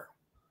somewhere.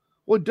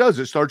 Well, it does.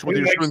 It starts with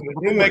your strength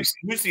of authority.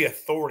 Who's the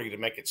authority to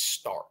make it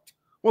start?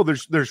 Well,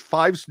 there's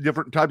 5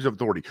 different types of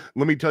authority.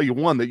 Let me tell you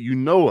one that you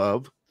know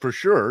of for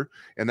sure,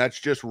 and that's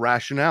just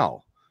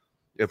rationale.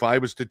 If I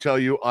was to tell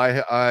you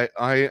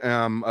I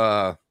am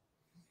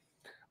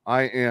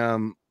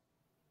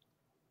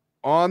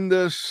on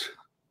this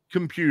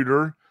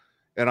computer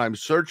and I'm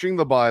searching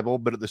the Bible,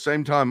 but at the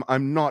same time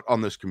I'm not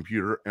on this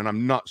computer and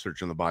I'm not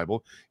searching the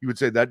Bible, you would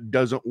say that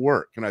doesn't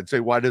work. And I'd say,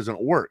 why doesn't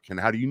it work? And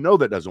how do you know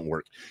that doesn't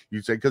work?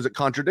 You'd say, because it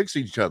contradicts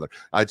each other.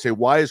 I'd say,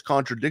 why is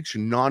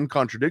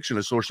non-contradiction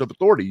a source of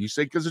authority? You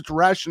say, because it's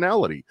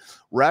rationality.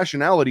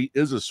 Rationality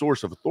is a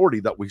source of authority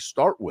that we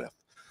start with,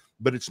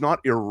 but it's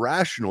not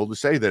irrational to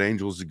say that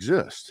angels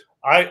exist.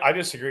 I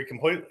disagree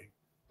completely.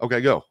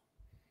 Okay, go.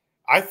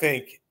 I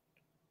think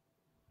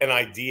an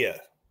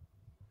idea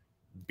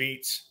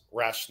beats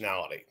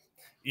rationality.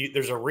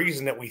 There's a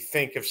reason that we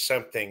think of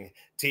something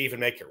to even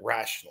make it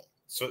rational.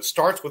 So it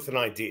starts with an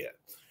idea.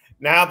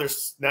 Now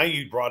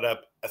you brought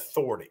up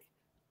authority.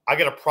 I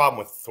got a problem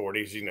with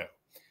authority, as you know.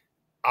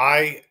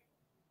 I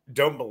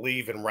don't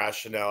believe in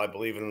rationale. I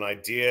believe in an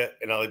idea,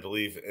 and I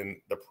believe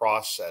in the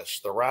process.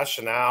 The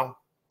rationale,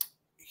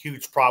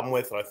 huge problem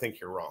with, and I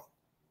think you're wrong.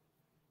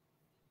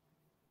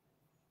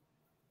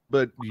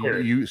 But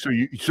you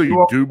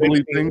do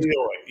believe things.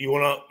 You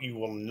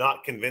will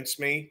not convince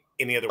me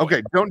any other way.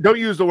 Okay, don't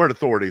use the word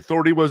authority.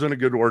 Authority wasn't a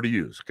good word to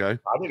use. Okay,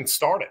 I didn't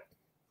start it.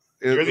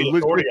 You're the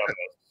authority on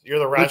this. You're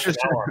the rationale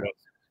on this.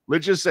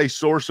 Let's just say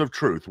source of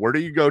truth. Where do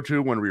you go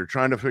to when you're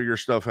trying to figure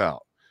stuff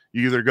out?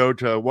 You either go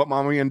to what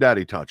mommy and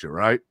daddy taught you,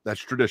 right?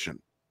 That's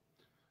tradition,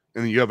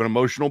 and you have an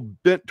emotional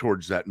bent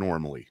towards that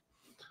normally.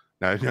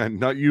 Now,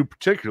 not you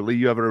particularly.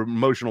 You have an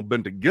emotional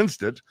bent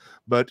against it,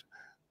 but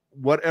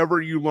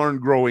whatever you learn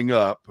growing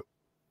up,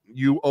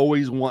 you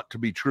always want to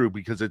be true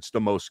because it's the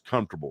most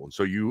comfortable, and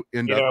so you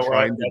end up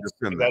trying to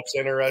defend that. That's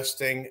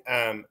interesting,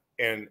 and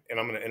I'm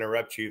going to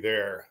interrupt you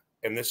there,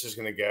 and this is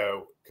going to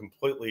go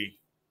completely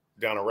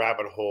down a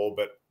rabbit hole,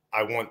 but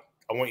I want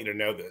you to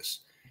know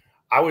this.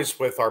 I was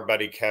with our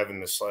buddy Kevin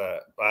this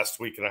last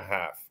week and a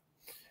half,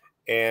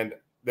 and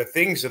the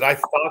things that I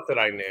thought that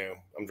I knew,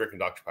 I'm drinking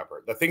Dr.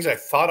 Pepper. The things I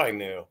thought I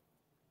knew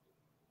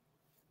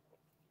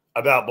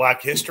about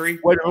Black history.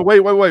 Wait.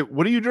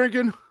 What are you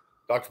drinking?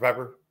 Dr.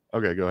 Pepper.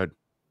 Okay, go ahead.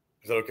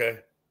 Is that okay?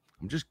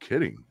 I'm just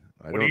kidding.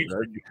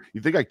 You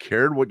think I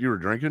cared what you were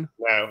drinking?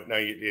 No,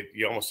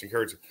 you almost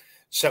encouraged it.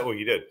 So, well,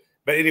 you did.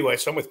 But anyway,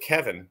 so I'm with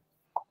Kevin,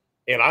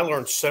 and I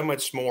learned so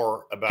much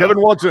more about Kevin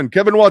Watson.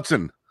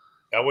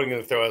 I wasn't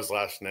going to throw his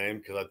last name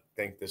because I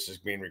think this is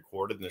being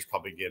recorded, and there's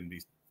probably going to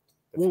be.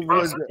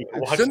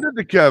 Send it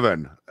to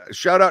Kevin.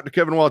 Shout out to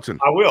Kevin Watson.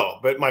 I will.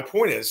 But my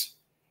point is,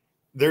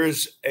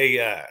 there's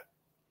a.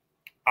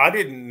 I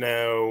didn't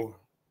know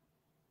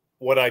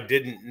what I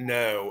didn't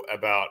know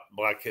about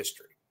Black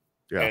history.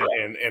 Yeah.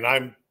 And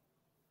I'm,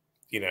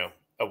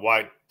 a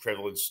white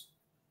privileged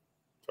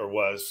or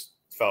was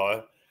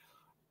fella.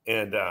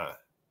 And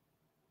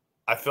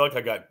I feel like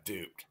I got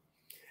duped.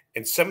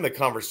 And some of the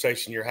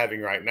conversation you're having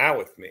right now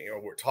with me,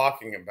 or we're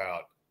talking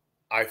about,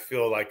 I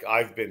feel like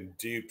I've been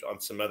duped on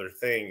some other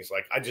things.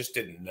 Like I just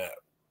didn't know.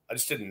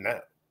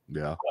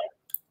 Yeah.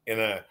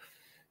 And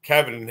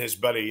Kevin and his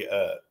buddy,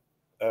 I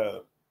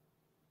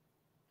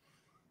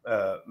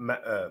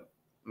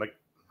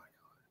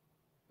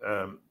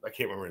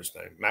can't remember his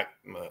name,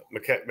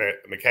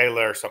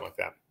 Michaela or something like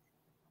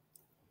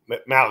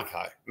that.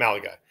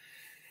 Malachi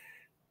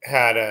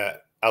had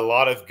a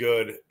lot of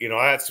good,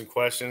 I had some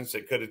questions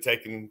that could have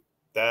taken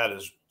that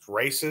as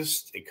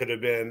racist. It could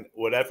have been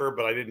whatever,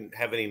 but I didn't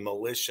have any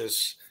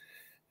malicious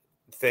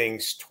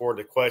things toward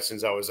the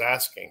questions I was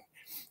asking.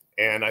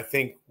 And I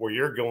think where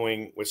you're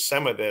going with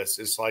some of this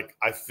is like,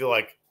 I feel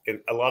like in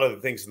a lot of the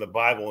things in the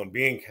Bible and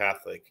being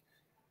Catholic,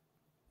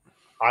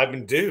 I've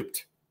been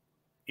duped.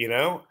 You've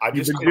been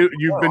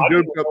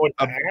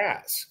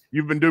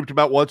duped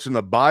about what's in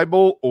the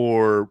Bible,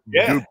 or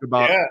duped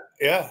about.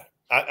 Yeah.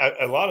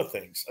 A lot of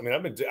things. I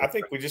mean, I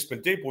think we've just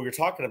been deep. We were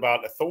talking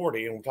about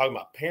authority, and we're talking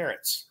about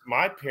parents.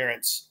 My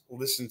parents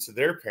listen to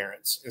their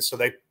parents, and so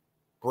they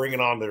bring it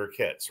on to their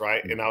kids,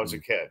 right? And I was a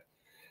kid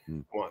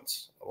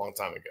once, a long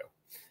time ago.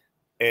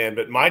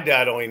 But my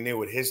dad only knew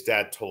what his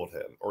dad told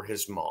him or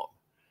his mom.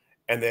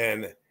 And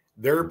then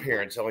their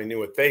parents only knew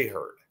what they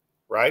heard,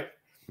 right?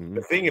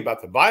 The thing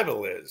about the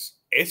Bible is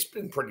it's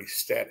been pretty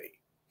steady.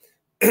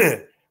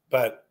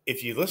 But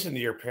if you listen to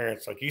your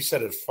parents, like you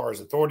said, as far as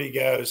authority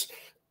goes,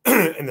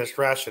 and this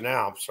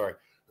rationale,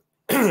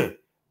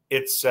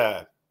 it's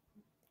I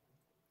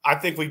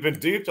think we've been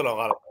duped on a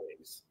lot of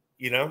things,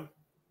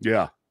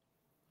 Yeah.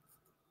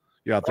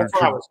 That's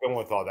where I was going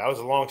with all that.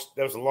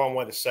 That was a long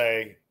way to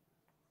say.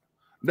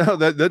 No,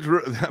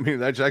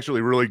 that's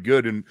actually really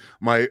good. And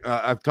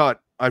I've taught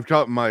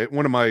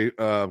one of my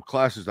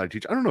classes I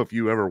teach. I don't know if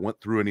you ever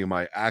went through any of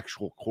my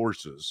actual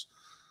courses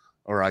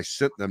or I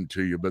sent them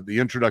to you, but the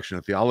introduction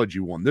to theology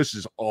one, this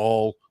is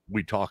all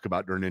we talk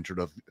about during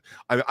introduction.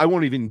 I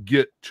won't even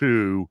get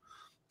to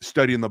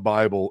studying the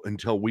Bible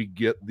until we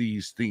get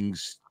these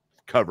things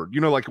covered.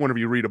 Like whenever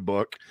you read a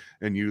book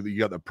and you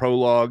got the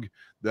prologue,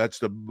 that's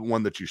the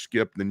one that you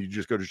skip, then you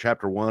just go to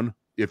chapter 1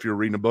 if you're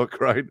reading a book,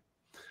 right?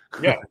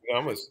 Yeah,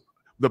 almost.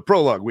 The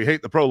prologue. We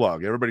hate the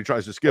prologue. Everybody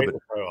tries to skip it.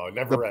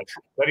 Never read.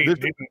 But he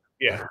didn't.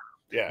 Yeah.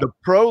 The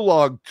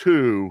prologue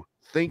to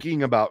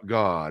thinking about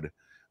God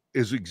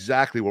is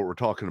exactly what we're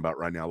talking about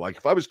right now. Like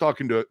if I was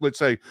talking to, let's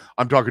say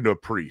I'm talking to a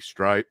priest,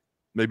 right?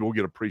 Maybe we'll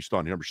get a priest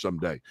on here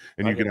someday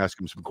and you can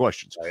ask him some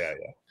questions. Yeah.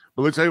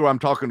 But let's say I'm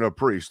talking to a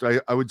priest.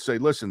 I would say,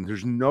 listen,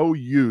 there's no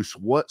use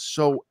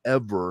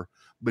whatsoever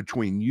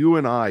between you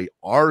and I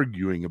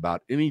arguing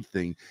about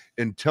anything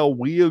until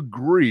we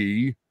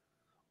agree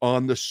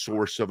on the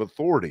source of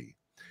authority.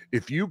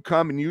 If you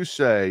come and you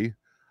say,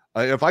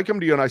 if I come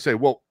to you and I say,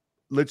 well,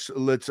 let's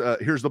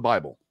here's the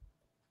Bible,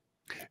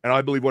 and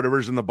I believe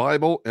whatever's in the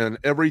Bible and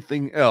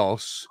everything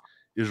else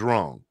is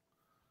wrong,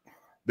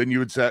 then you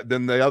would say,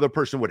 then the other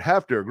person would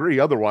have to agree.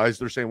 Otherwise,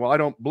 they're saying, well, I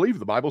don't believe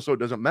the Bible, so it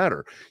doesn't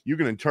matter. You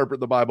can interpret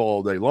the Bible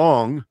all day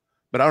long,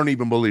 but I don't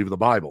even believe the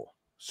Bible.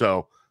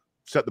 So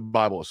set the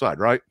Bible aside,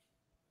 right?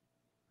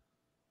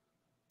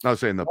 I was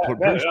saying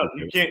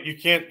you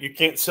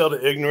can't sell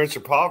to ignorance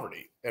or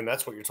poverty, and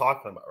that's what you're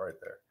talking about right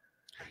there.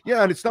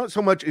 Yeah, and it's not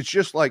so much. It's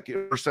just like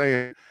we're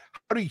saying,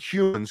 how do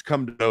humans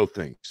come to know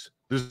things?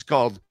 This is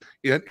called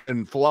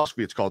in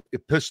philosophy. It's called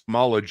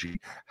epistemology.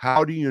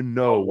 How do you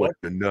know what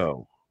you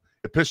know?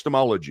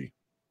 Epistemology.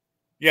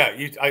 Yeah,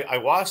 I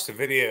watched a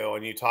video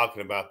on you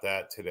talking about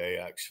that today,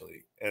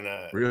 actually, and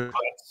really?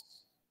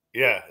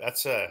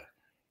 That's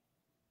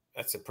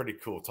a pretty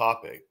cool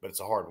topic, but it's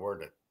a hard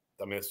word.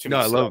 It's too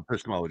much. I love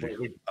epistemology.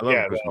 I love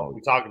epistemology.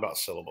 We talk about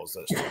syllables.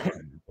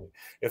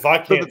 If I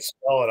can't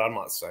spell it, I'm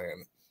not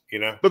saying.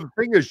 But the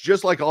thing is,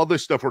 just like all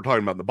this stuff we're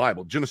talking about in the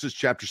Bible, Genesis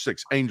chapter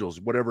 6, angels,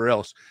 whatever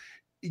else,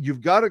 you've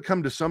got to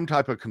come to some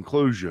type of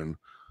conclusion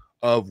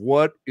of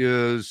what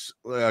is,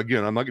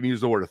 again, I'm not going to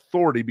use the word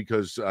authority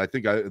because I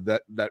think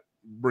that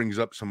brings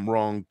up some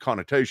wrong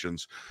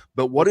connotations,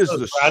 but what is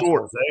the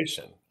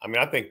rationalization?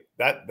 I think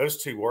that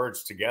those two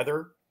words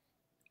together,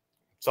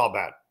 it's all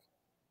bad.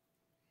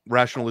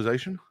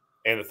 Rationalization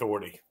and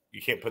authority.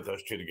 You can't put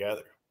those two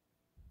together.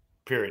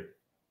 Period.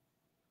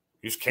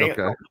 You just can't.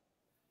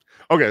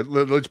 Okay,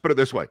 let's put it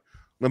this way.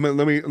 Let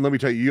me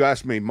tell you. You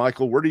asked me,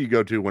 Michael, where do you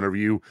go to whenever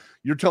you're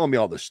telling me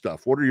all this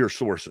stuff? What are your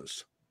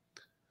sources?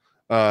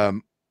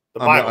 The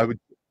Bible.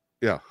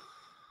 Yeah.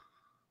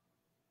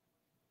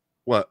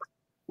 What'd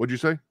you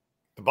say?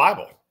 The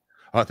Bible.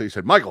 I thought you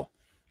said Michael.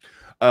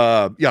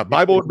 Yeah,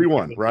 Bible would be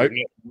one, right?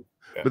 Yeah.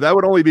 But that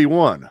would only be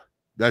one.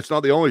 That's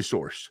not the only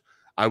source.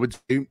 I would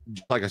say,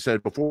 like I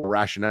said before,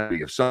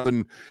 rationality.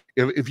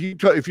 If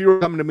you were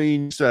coming to me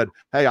and said,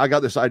 hey, I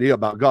got this idea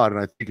about God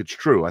and I think it's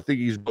true. I think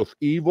he's both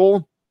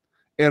evil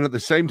and at the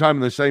same time,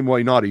 in the same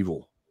way, not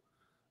evil.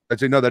 I'd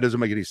say, no, that doesn't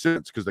make any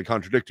sense because they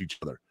contradict each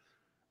other.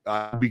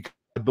 Because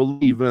I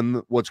believe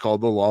in what's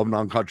called the law of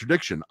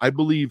non-contradiction. I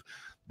believe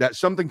that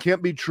something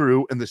can't be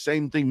true and the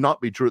same thing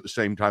not be true at the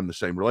same time, the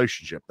same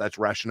relationship. That's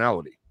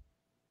rationality,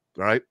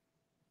 right?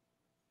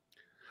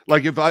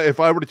 Like if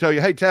I were to tell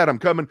you, hey, Tad, I'm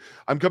coming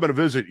to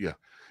visit you.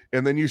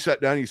 And then you sat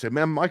down and you said,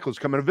 man, Michael's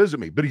coming to visit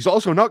me, but he's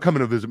also not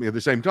coming to visit me at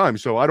the same time.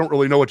 So I don't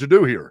really know what to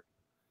do here.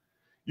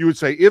 You would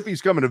say, if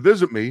he's coming to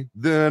visit me,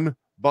 then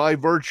by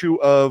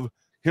virtue of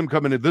him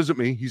coming to visit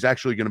me, he's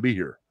actually going to be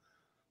here.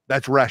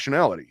 That's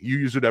rationality. You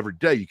use it every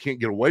day. You can't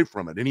get away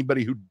from it.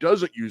 Anybody who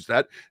doesn't use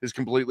that is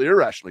completely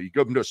irrational. You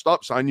go into a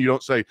stop sign. You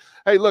don't say,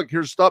 hey, look,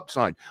 here's a stop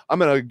sign. I'm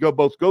going to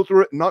both go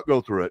through it and not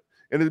go through it.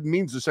 And it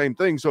means the same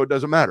thing. So it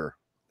doesn't matter.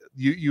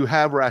 You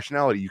have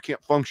rationality. You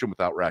can't function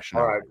without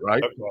rationality,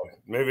 right? Okay.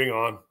 Moving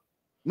on.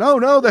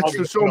 No, that's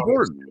just so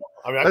important.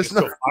 I can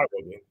still fight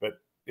with it, but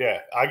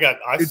yeah, I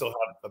still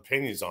have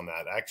opinions on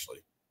that, actually.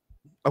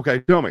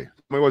 Okay, tell me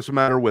what's the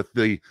matter with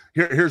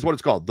here's what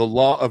it's called, the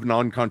law of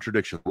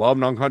non-contradiction. The law of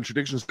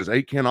non-contradiction says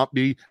A cannot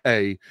be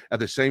A at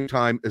the same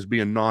time as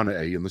being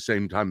non-A in the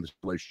same time in this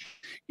relationship.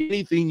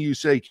 Anything you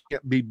say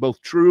can't be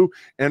both true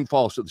and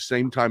false at the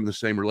same time in the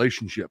same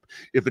relationship.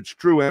 If it's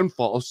true and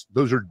false,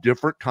 those are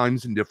different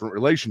kinds in different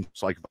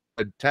relationships. Like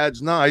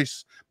Tad's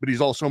nice, but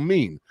he's also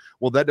mean.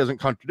 Well, that doesn't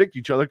contradict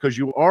each other because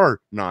you are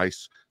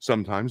nice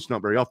sometimes,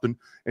 not very often,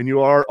 and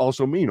you are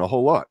also mean a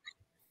whole lot.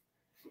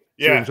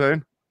 Yeah. See what I'm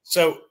saying?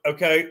 So,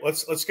 okay,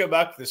 let's go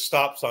back to the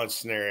stop sign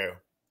scenario.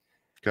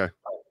 Okay.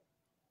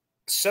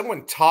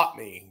 Someone taught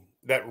me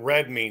that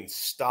red means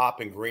stop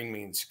and green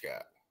means go.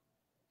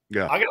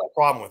 Yeah. I got a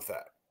problem with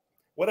that.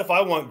 What if I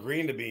want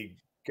green to be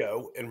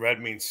go and red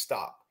means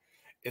stop?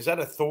 Is that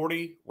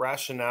authority,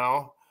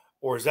 rationale,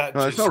 or is that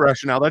No, that's not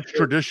rationale. That's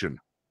tradition.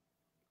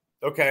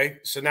 Okay,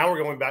 so now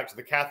we're going back to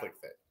the Catholic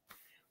thing,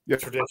 the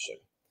tradition,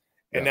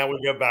 and now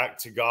we go back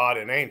to God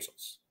and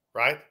angels,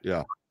 right?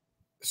 Yeah.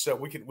 So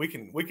we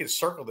can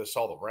circle this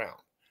all around.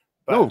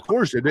 But no, of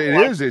course it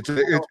is.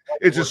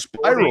 It's a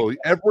spiral.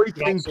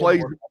 Everything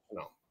plays.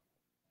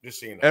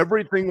 Just so you know.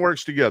 Everything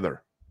works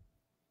together.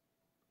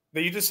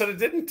 But you just said it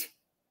didn't.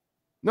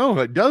 No,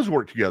 it does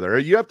work together.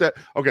 You have to.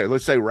 Okay,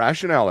 let's say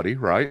rationality,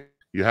 right?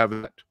 You have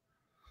that.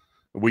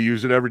 We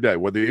use it every day,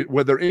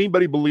 whether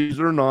anybody believes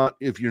it or not.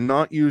 If you're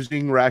not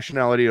using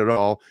rationality at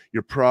all,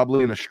 you're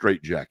probably in a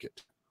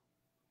straitjacket.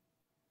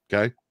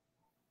 Okay.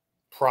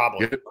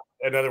 Probably.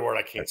 Another word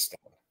I can't stand.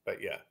 But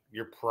yeah,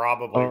 you're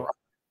probably right.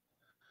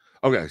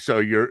 Okay, so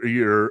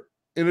you're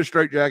in a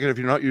straitjacket if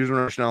you're not using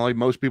rationality.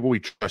 Most people we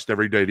trust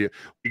every day.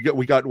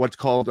 We got what's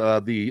called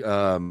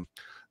the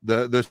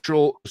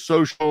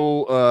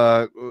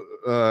social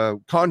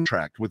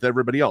contract with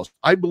everybody else.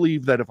 I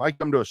believe that if I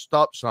come to a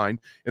stop sign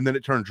and then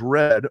it turns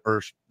red,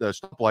 or the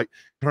stoplight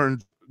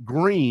turns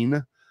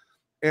green,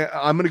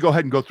 I'm going to go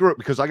ahead and go through it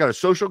because I got a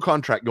social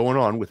contract going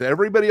on with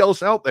everybody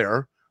else out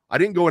there. I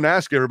didn't go and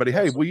ask everybody,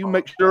 hey, will you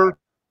make sure?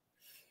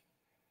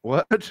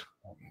 What?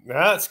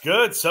 That's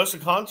good. Social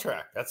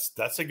contract.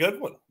 That's a good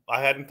one.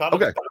 I hadn't thought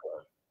of it that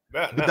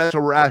way. But that's a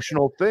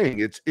rational thing.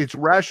 It's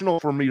rational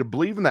for me to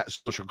believe in that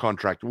social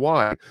contract.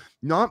 Why?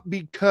 Not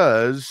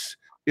because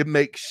it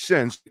makes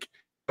sense.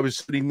 I was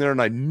sitting there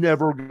and I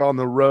never got on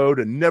the road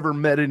and never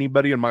met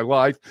anybody in my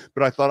life.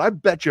 But I thought, I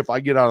bet you if I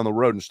get out on the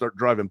road and start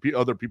driving,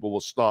 other people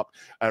will stop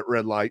at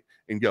red light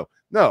and go.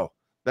 No,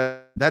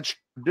 that's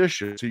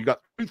tradition. So you got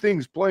two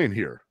things playing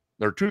here.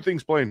 There are two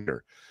things playing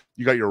here.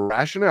 You got your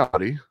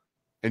rationality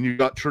and you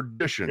got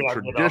tradition.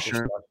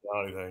 Tradition.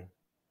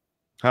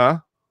 Huh?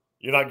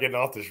 You're not getting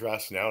off this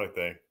rationality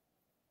thing.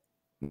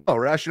 No,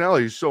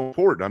 rationality is so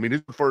important. I mean,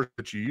 it's the first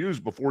that you use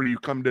before you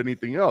come to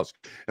anything else.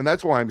 And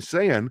that's why I'm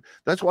saying,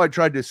 that's why I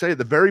tried to say at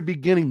the very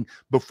beginning,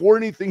 before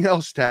anything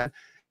else, Tad,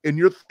 and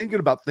you're thinking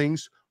about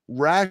things,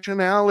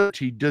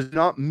 rationality does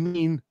not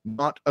mean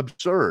not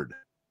absurd.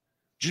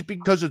 Just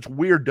because it's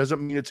weird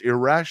doesn't mean it's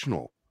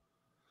irrational.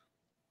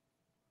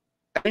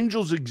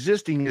 Angels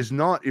existing is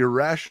not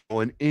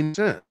irrational in any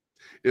sense.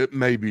 It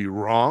may be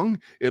wrong,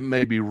 it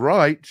may be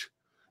right,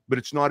 but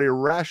it's not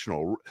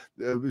irrational.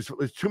 It's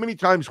too many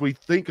times we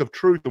think of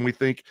truth and we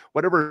think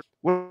what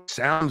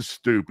sounds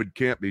stupid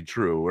can't be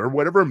true, or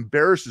whatever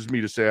embarrasses me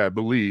to say I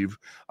believe,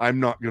 I'm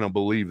not going to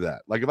believe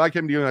that. Like if I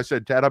came to you and I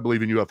said, Tad, I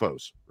believe in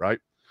UFOs, right?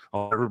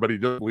 Oh, everybody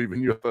does believe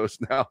in UFOs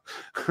now.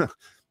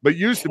 But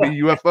used to be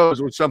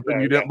UFOs was something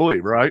you didn't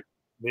believe, right?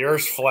 The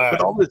Earth's flat.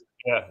 But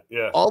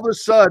all of a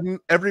sudden,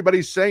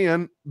 everybody's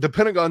saying, the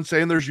Pentagon's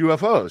saying there's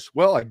UFOs.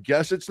 Well, I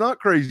guess it's not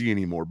crazy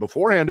anymore.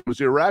 Beforehand, it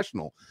was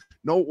irrational.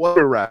 No, it was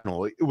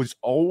irrational. It was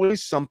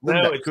always something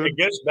it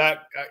gets back.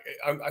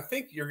 I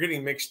think you're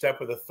getting mixed up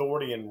with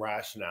authority and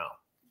rationale,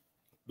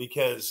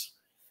 because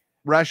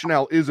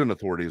rationale is an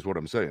authority, is what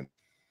I'm saying.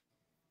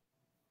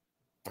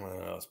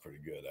 That's pretty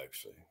good,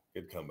 actually.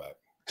 Good comeback.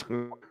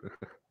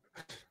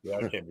 Yeah,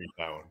 I can't beat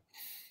that one.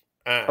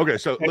 Okay,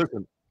 so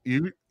listen,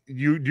 do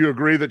you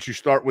agree that you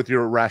start with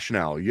your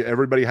rationale?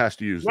 Everybody has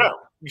to use that.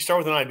 You start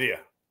with an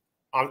idea.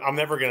 I'm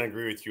never going to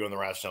agree with you on the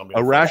rationale.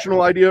 A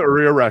rational idea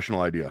or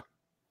irrational idea?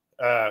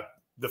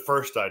 The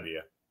first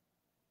idea.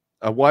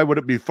 Why would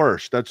it be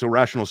first? That's a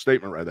rational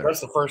statement right there.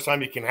 That's the first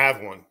time you can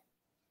have one.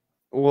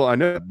 Well, I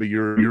know, but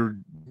you're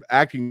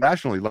acting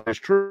rationally like it's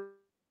true.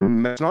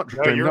 That's not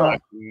true. No, you're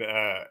like,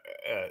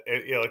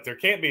 like there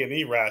can't be an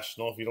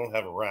irrational if you don't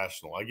have a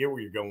rational. I get where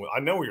you're going. I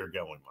know where you're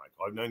going,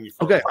 Michael. I've known you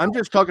for okay. I'm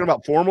just talking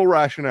about formal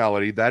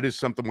rationality. That is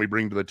something we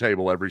bring to the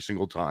table every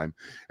single time.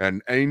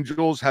 And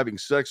angels having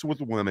sex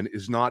with women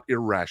is not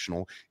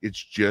irrational.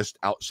 It's just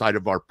outside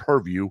of our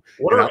purview.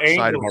 What are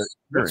angels?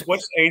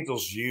 What's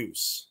angels'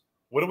 use?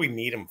 What do we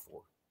need them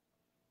for?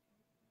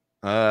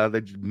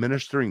 The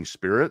ministering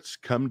spirits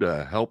come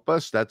to help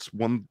us. That's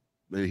one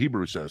the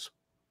Hebrew says.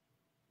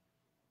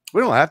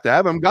 We don't have to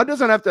have them. God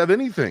doesn't have to have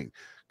anything.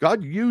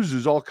 God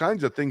uses all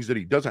kinds of things that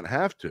he doesn't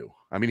have to.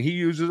 I mean, he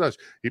uses us.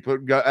 He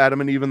put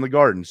Adam and Eve in the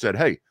garden, said,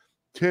 hey,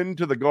 tend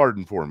to the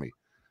garden for me.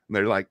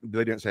 And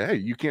they didn't say, hey,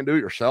 you can't do it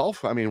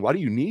yourself. I mean, why do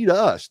you need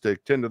us to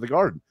tend to the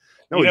garden?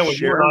 No, when it's you and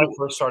shared. I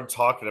first started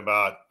talking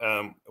about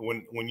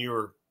when you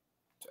were,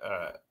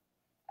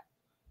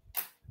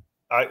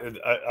 I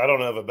don't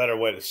know of a better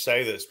way to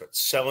say this, but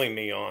selling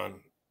me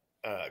on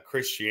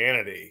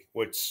Christianity,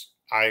 which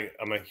I'm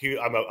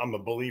a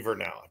believer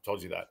now. I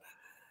told you that.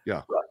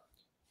 Yeah.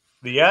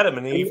 The Adam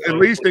and Eve. At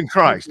least in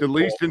Christ,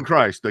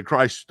 the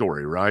Christ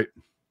story, right?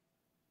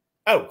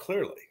 Oh,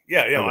 clearly.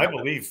 Yeah. Okay. I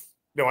believe.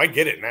 No, I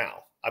get it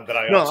now. But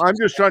I No, also, I'm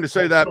just trying to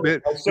say that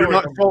bit. still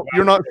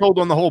You're not sold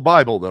on the whole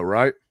Bible, though,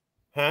 right?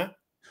 Huh?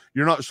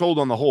 You're not sold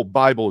on the whole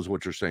Bible, is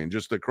what you're saying.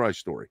 Just the Christ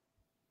story.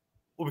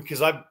 Well, because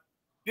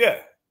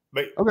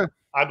but Okay.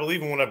 I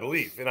believe in what I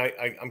believe, and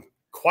I'm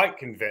quite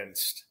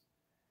convinced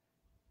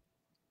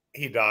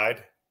he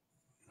died,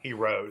 he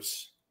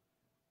rose,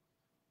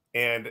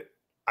 and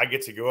I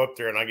get to go up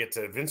there and I get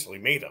to eventually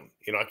meet him.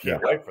 I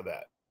can't wait for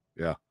that.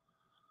 Yeah.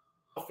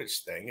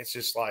 Selfish thing. It's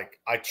just like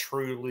I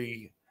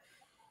truly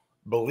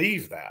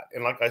believe that,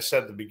 and like I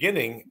said at the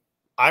beginning,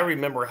 I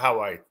remember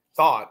how I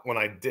thought when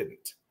I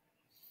didn't,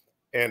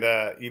 and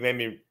you made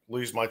me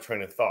lose my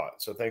train of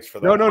thought. So thanks for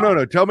that.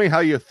 No. Tell me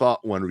how you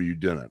thought when you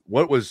didn't.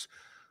 What was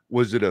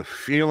it a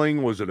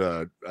feeling? Was it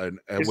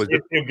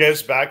it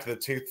goes back to the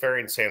Tooth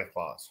Fairy and Santa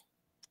Claus.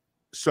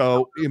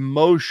 So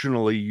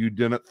emotionally, you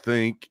didn't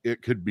think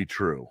it could be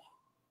true.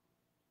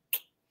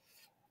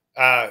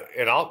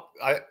 And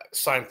I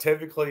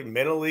scientifically,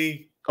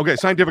 mentally. Okay,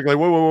 scientifically,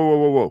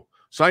 whoa.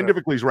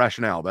 Scientifically is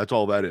rationale. That's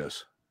all that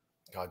is.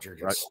 God, you're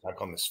just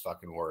stuck on this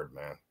fucking word,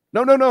 man.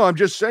 No. I'm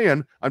just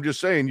saying.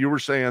 You were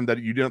saying that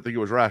you didn't think it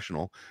was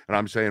rational, and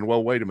I'm saying,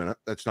 well, wait a minute,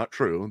 that's not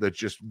true. That's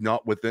just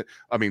not with it.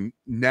 I mean,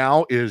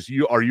 now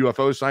are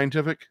UFOs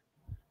scientific?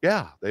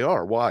 Yeah, they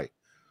are. Why?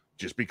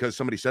 Just because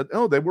somebody said,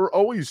 oh, they were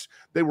always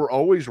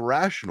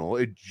rational.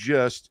 It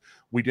just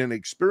we didn't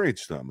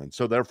experience them, and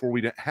so therefore we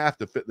didn't have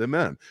to fit them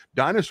in.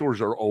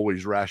 Dinosaurs are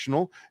always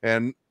rational,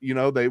 and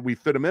we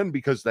fit them in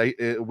because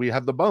we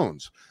have the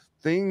bones.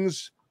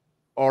 Things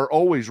are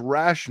always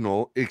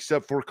rational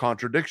except for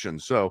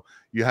contradictions. So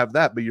you have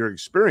that, but your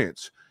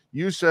experience,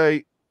 you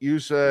say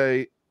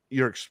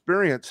your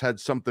experience had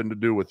something to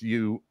do with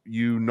you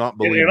not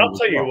believing. And I'll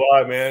tell you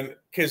why, man,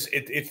 because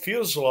it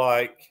feels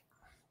like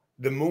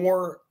the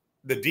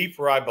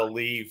deeper I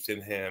believed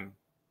in him,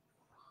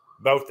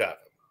 both of them,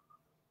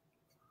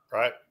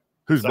 right?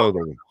 Who's both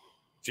of them?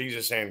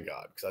 Jesus and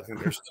God, because I think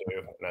there's two,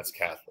 and that's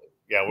Catholic.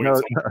 Yeah,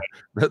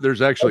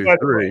 there's actually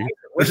three.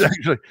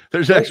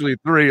 There's actually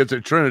three. It's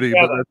a Trinity,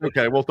 but that's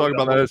okay. We'll talk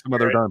about that some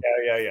other time.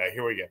 Yeah.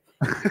 Here we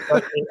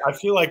go. I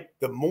feel like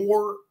the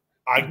more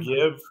I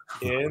give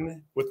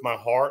in with my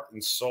heart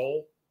and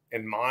soul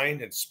and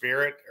mind and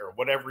spirit, or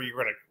whatever you're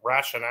going to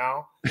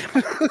rationale,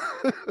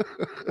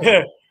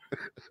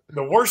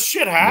 the worst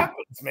shit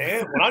happens,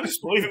 man. When I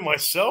just believe in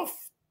myself,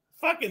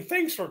 fucking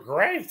things were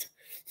great.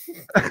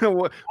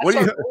 what do you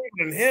believing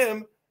in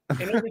him?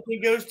 And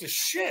everything goes to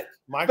shit,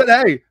 Michael.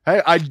 But hey,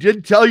 I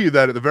did tell you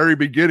that at the very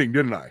beginning,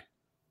 didn't I?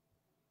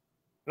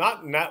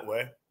 Not in that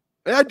way.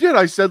 I did.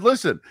 I said,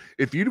 listen,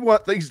 if you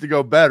want things to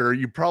go better,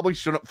 you probably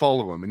shouldn't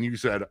follow him. And you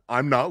said,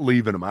 I'm not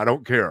leaving him. I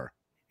don't care.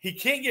 He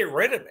can't get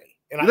rid of me.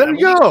 And there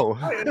you go.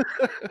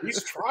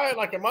 He's trying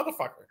like a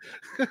motherfucker.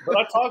 But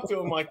I talk to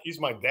him like he's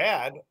my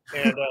dad.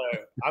 And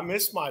I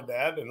miss my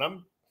dad. And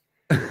I'm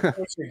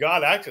wishing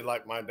God acted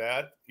like my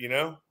dad,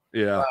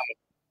 Yeah.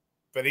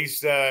 But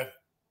he's...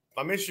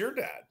 I miss your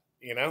dad,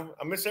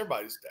 I miss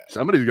everybody's dad.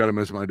 Somebody's got to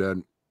miss my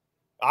dad.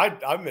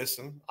 I miss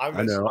him. I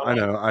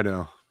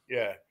know.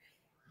 Yeah.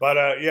 But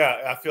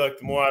I feel like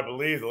the more I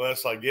believe, the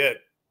less I get.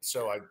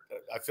 So I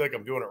feel like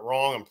I'm doing it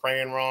wrong. I'm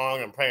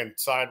praying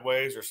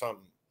sideways or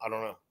something. I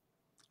don't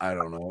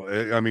know.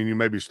 I mean, you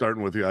may be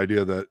starting with the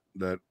idea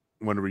that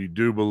whenever you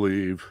do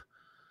believe,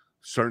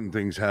 certain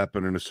things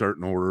happen in a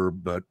certain order,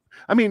 but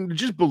I mean,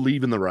 just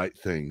believe in the right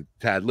thing,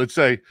 Tad. Let's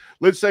say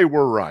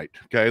we're right.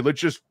 Okay. Let's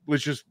just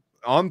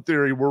on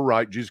theory, we're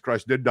right. Jesus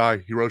Christ did die.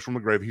 He rose from the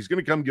grave. He's going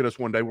to come get us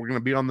one day. We're going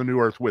to be on the new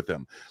earth with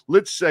him.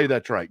 Let's say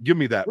that's right. Give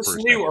me that. This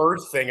new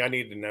earth thing I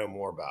need to know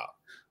more about.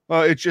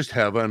 It's just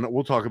heaven.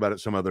 We'll talk about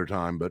it some other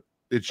time, but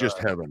it's just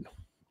heaven.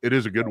 It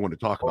is a good one to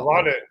talk about.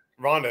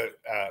 Rhonda,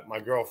 my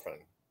girlfriend,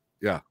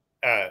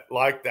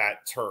 liked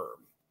that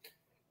term.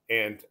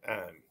 And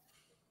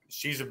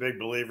she's a big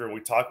believer. We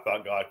talk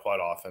about God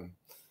quite often.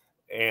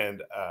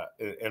 And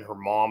her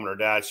mom and her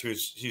dad,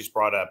 she's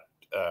brought up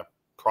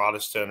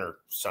Protestant or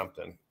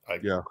something,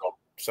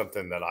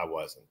 something that I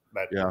wasn't,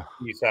 but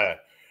he's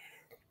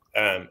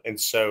and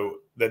so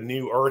the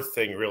new earth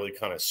thing really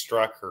kind of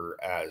struck her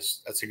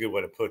as that's a good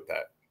way to put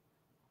that,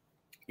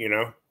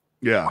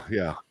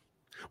 Yeah.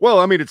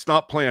 Well, I mean, it's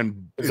not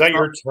planned. Is that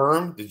your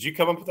term? Did you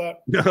come up with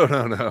that?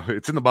 No.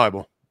 It's in the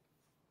Bible.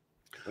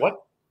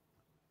 What?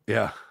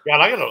 Yeah. God,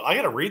 I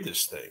gotta read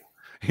this thing.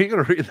 You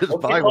gotta read this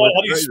Bible.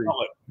 How do you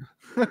spell it?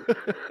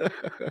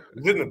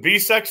 Is it in the B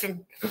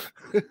section?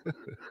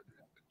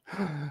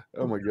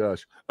 Oh my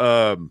gosh.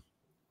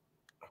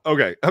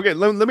 Okay.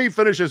 Let me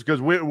finish this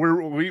because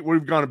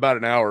we've gone about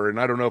an hour, and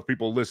I don't know if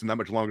people listen that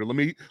much longer. Let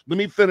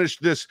me finish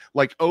this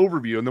like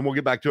overview, and then we'll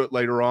get back to it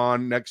later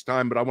on next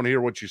time. But I want to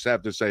hear what you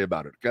have to say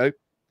about it. Okay.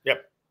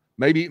 Yep.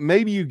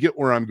 Maybe you get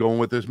where I'm going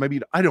with this.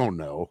 Maybe I don't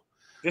know.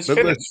 Just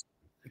finish.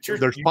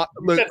 There's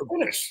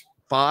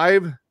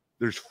five.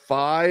 There's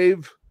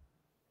 5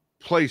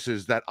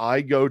 places that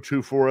I go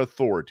to for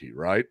authority.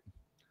 Right.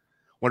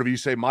 Whenever you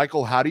say,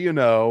 Michael, how do you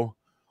know?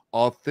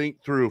 I'll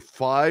think through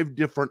 5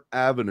 different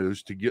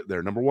avenues to get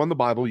there. Number 1, the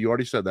Bible. You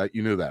already said that.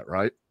 You knew that,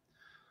 right?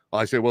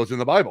 I say, well, it's in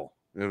the Bible.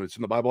 If it's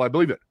in the Bible, I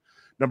believe it.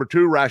 Number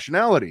 2,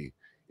 rationality.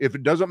 If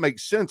it doesn't make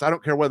sense, I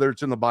don't care whether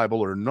it's in the Bible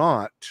or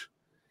not.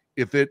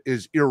 If it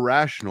is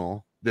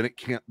irrational, then it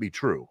can't be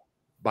true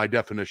by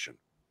definition.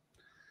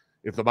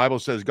 If the Bible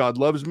says God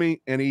loves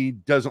me and he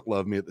doesn't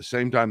love me at the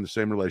same time, the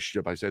same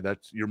relationship, I say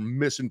you're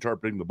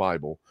misinterpreting the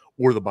Bible,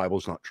 or the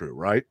Bible's not true,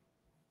 right?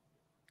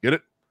 Get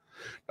it?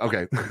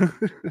 Okay.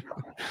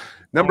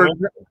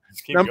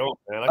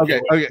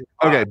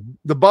 Okay.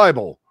 The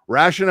Bible,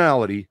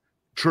 rationality,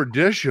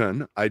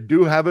 tradition. I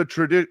do have a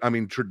tradition. I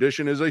mean,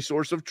 tradition is a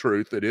source of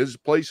truth. It is a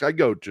place I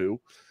go to.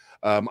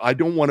 I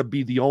don't want to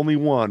be the only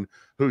one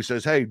who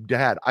says, hey,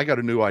 Dad, I got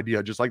a new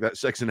idea, just like that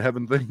sex in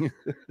heaven thing.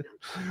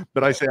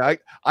 But I say,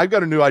 I've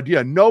got a new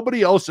idea.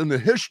 Nobody else in the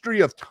history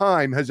of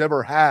time has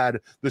ever had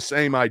the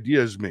same idea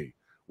as me.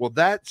 Well,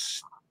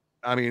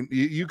 I mean,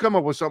 you come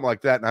up with something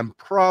like that, and I'm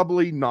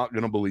probably not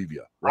going to believe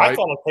you. Right? I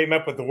thought I came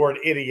up with the word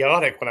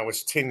idiotic when I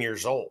was 10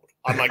 years old.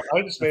 I'm like,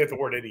 I just made up the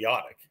word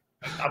idiotic.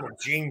 I'm a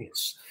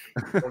genius.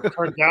 It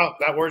turns out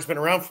that word's been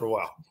around for a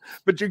while.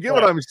 But you get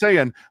what I'm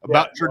saying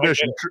about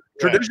tradition.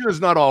 Tradition is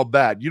not all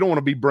bad. You don't want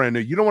to be brand new.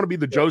 You don't want to be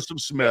the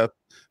Joseph Smith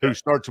who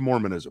starts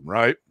Mormonism,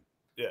 right?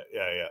 Yeah.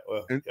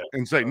 Well,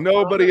 and say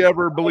nobody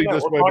ever believed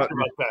this way.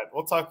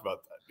 We'll talk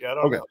about that. Yeah. I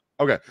don't know.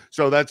 Okay.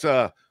 So that's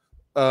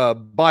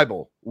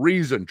Bible,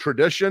 reason,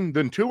 tradition.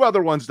 Then 2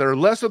 other ones that are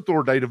less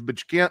authoritative, but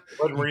you can't.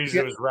 One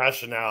reason is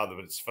rationale, but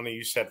it's funny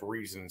you said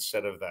reason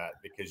instead of that,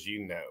 because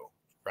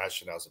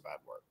rationale is a bad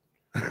word.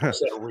 You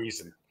said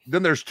reason.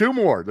 Then there's 2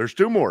 more.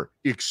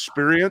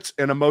 Experience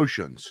and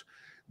emotions.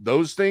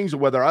 Those things,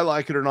 whether I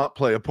like it or not,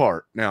 play a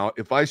part. Now,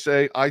 if I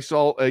say I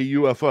saw a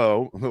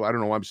UFO, I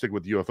don't know why I'm sticking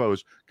with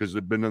UFOs because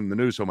they've been in the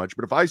news so much,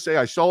 but if I say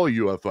I saw a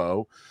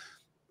UFO,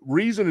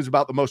 reason is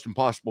about the most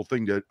impossible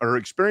thing or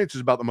experience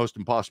is about the most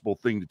impossible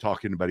thing to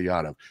talk anybody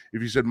out of.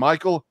 If you said,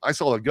 Michael, I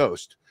saw a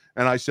ghost,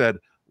 and I said,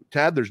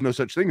 Tad, there's no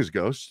such thing as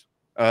ghosts.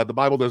 The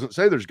Bible doesn't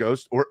say there's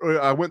ghosts, or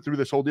I went through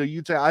this whole deal.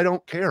 You'd say, I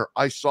don't care.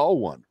 I saw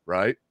one,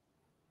 right?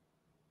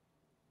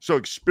 So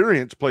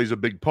experience plays a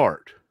big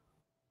part.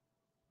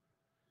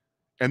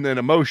 And then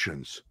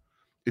emotions.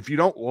 If you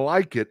don't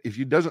like it, if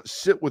it doesn't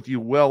sit with you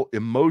well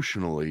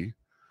emotionally,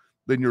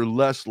 then you're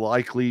less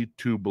likely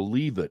to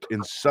believe it.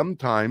 And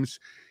sometimes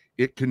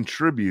it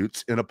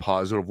contributes in a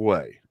positive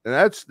way. And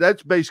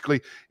that's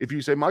basically, if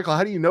you say, Michael,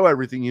 how do you know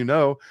everything you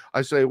know?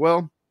 I say,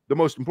 well, the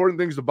most important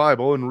thing is the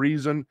Bible and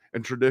reason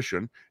and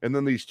tradition. And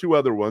then these 2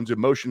 other ones,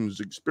 emotions,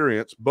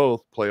 experience,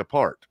 both play a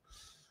part.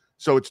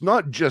 So it's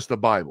not just the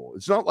Bible.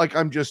 It's not like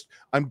I'm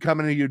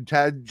coming to you,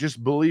 Tad,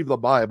 just believe the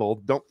Bible.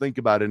 Don't think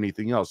about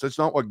anything else. That's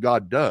not what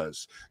God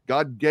does.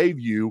 God gave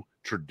you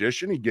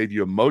tradition. He gave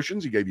you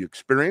emotions. He gave you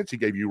experience. He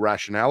gave you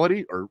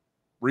rationality or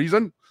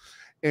reason.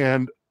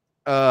 And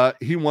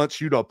he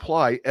wants you to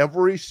apply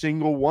every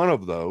single one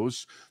of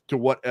those to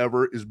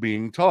whatever is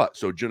being taught.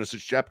 So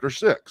Genesis chapter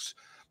 6,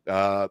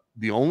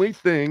 the only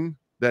thing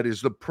that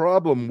is the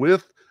problem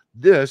with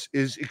this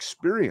is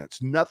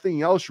experience.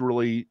 Nothing else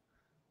really.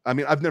 I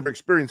mean, I've never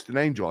experienced an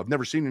angel. I've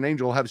never seen an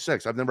angel have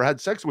sex. I've never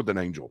had sex with an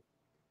angel,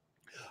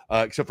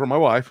 except for my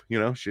wife. You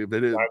know, I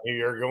knew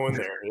you're going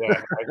there. Yeah,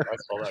 I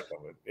saw that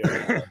coming.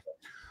 Yeah.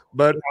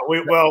 But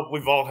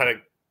we've all had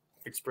an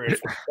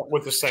experience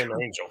with the same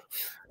angel.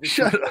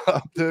 Shut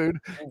up, dude.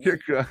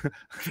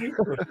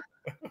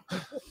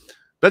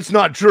 That's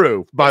not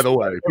true, by the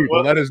way,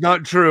 people. That is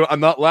not true. I'm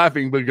not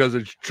laughing because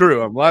it's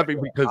true. I'm laughing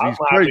because he's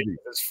crazy.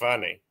 It's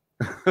funny.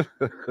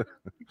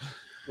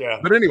 Yeah.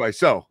 But anyway,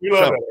 so you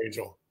love that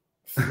angel.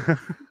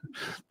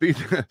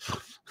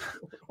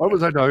 What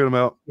was I talking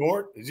about?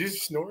 Snort? Did you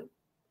snort?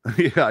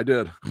 Yeah, I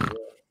did. Yeah.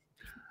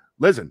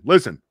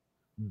 Listen.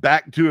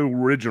 Back to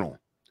original.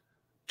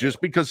 Just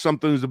because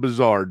something is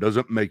bizarre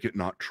doesn't make it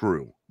not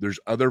true.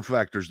 There's other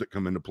factors that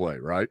come into play,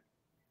 right?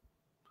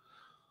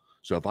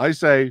 So if I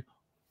say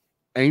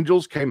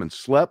angels came and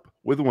slept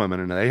with women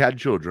and they had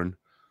children,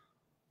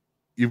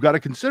 you've got to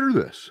consider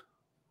this.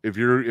 If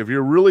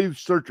you're really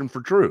searching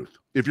for truth,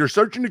 if you're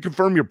searching to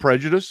confirm your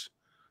prejudice,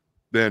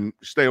 then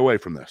stay away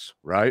from this,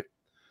 right?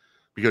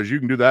 Because you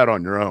can do that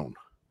on your own.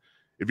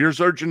 If you're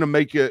searching to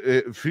make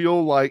it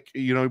feel like,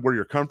 where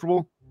you're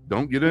comfortable,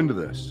 don't get into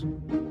this.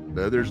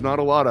 There's not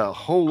a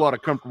whole lot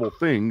of comfortable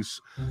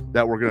things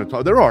that we're going to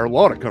talk. There are a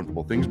lot of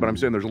comfortable things, but I'm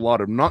saying there's a lot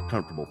of not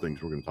comfortable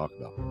things we're going to talk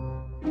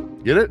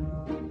about. Get it?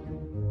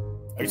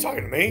 Are you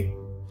talking to me?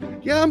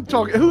 Yeah, I'm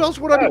talking. Who else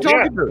would I be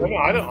talking to? No,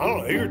 I don't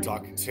know who you're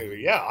talking to.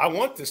 Yeah, I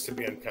want this to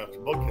be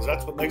uncomfortable because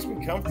that's what makes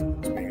me comfortable,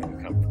 is being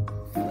uncomfortable.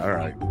 All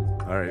right.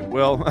 All right.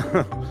 Well,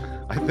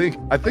 I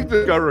think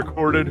this got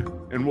recorded,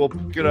 and we'll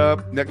pick it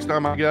up next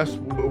time, I guess.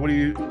 What do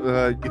you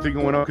think it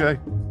went okay?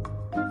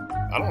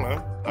 I don't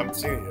know. I haven't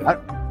seen it yet.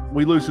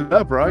 We loosened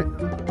up, right?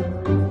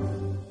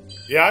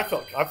 Yeah, I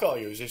felt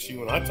like it was just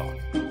you and I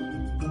talking.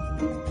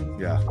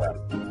 Yeah.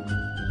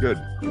 Good.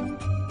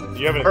 Do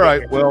you have any? All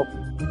right. Well,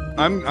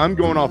 I'm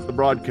going off the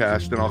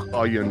broadcast, and I'll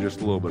call you in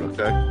just a little bit.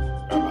 Okay.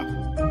 Bye-bye.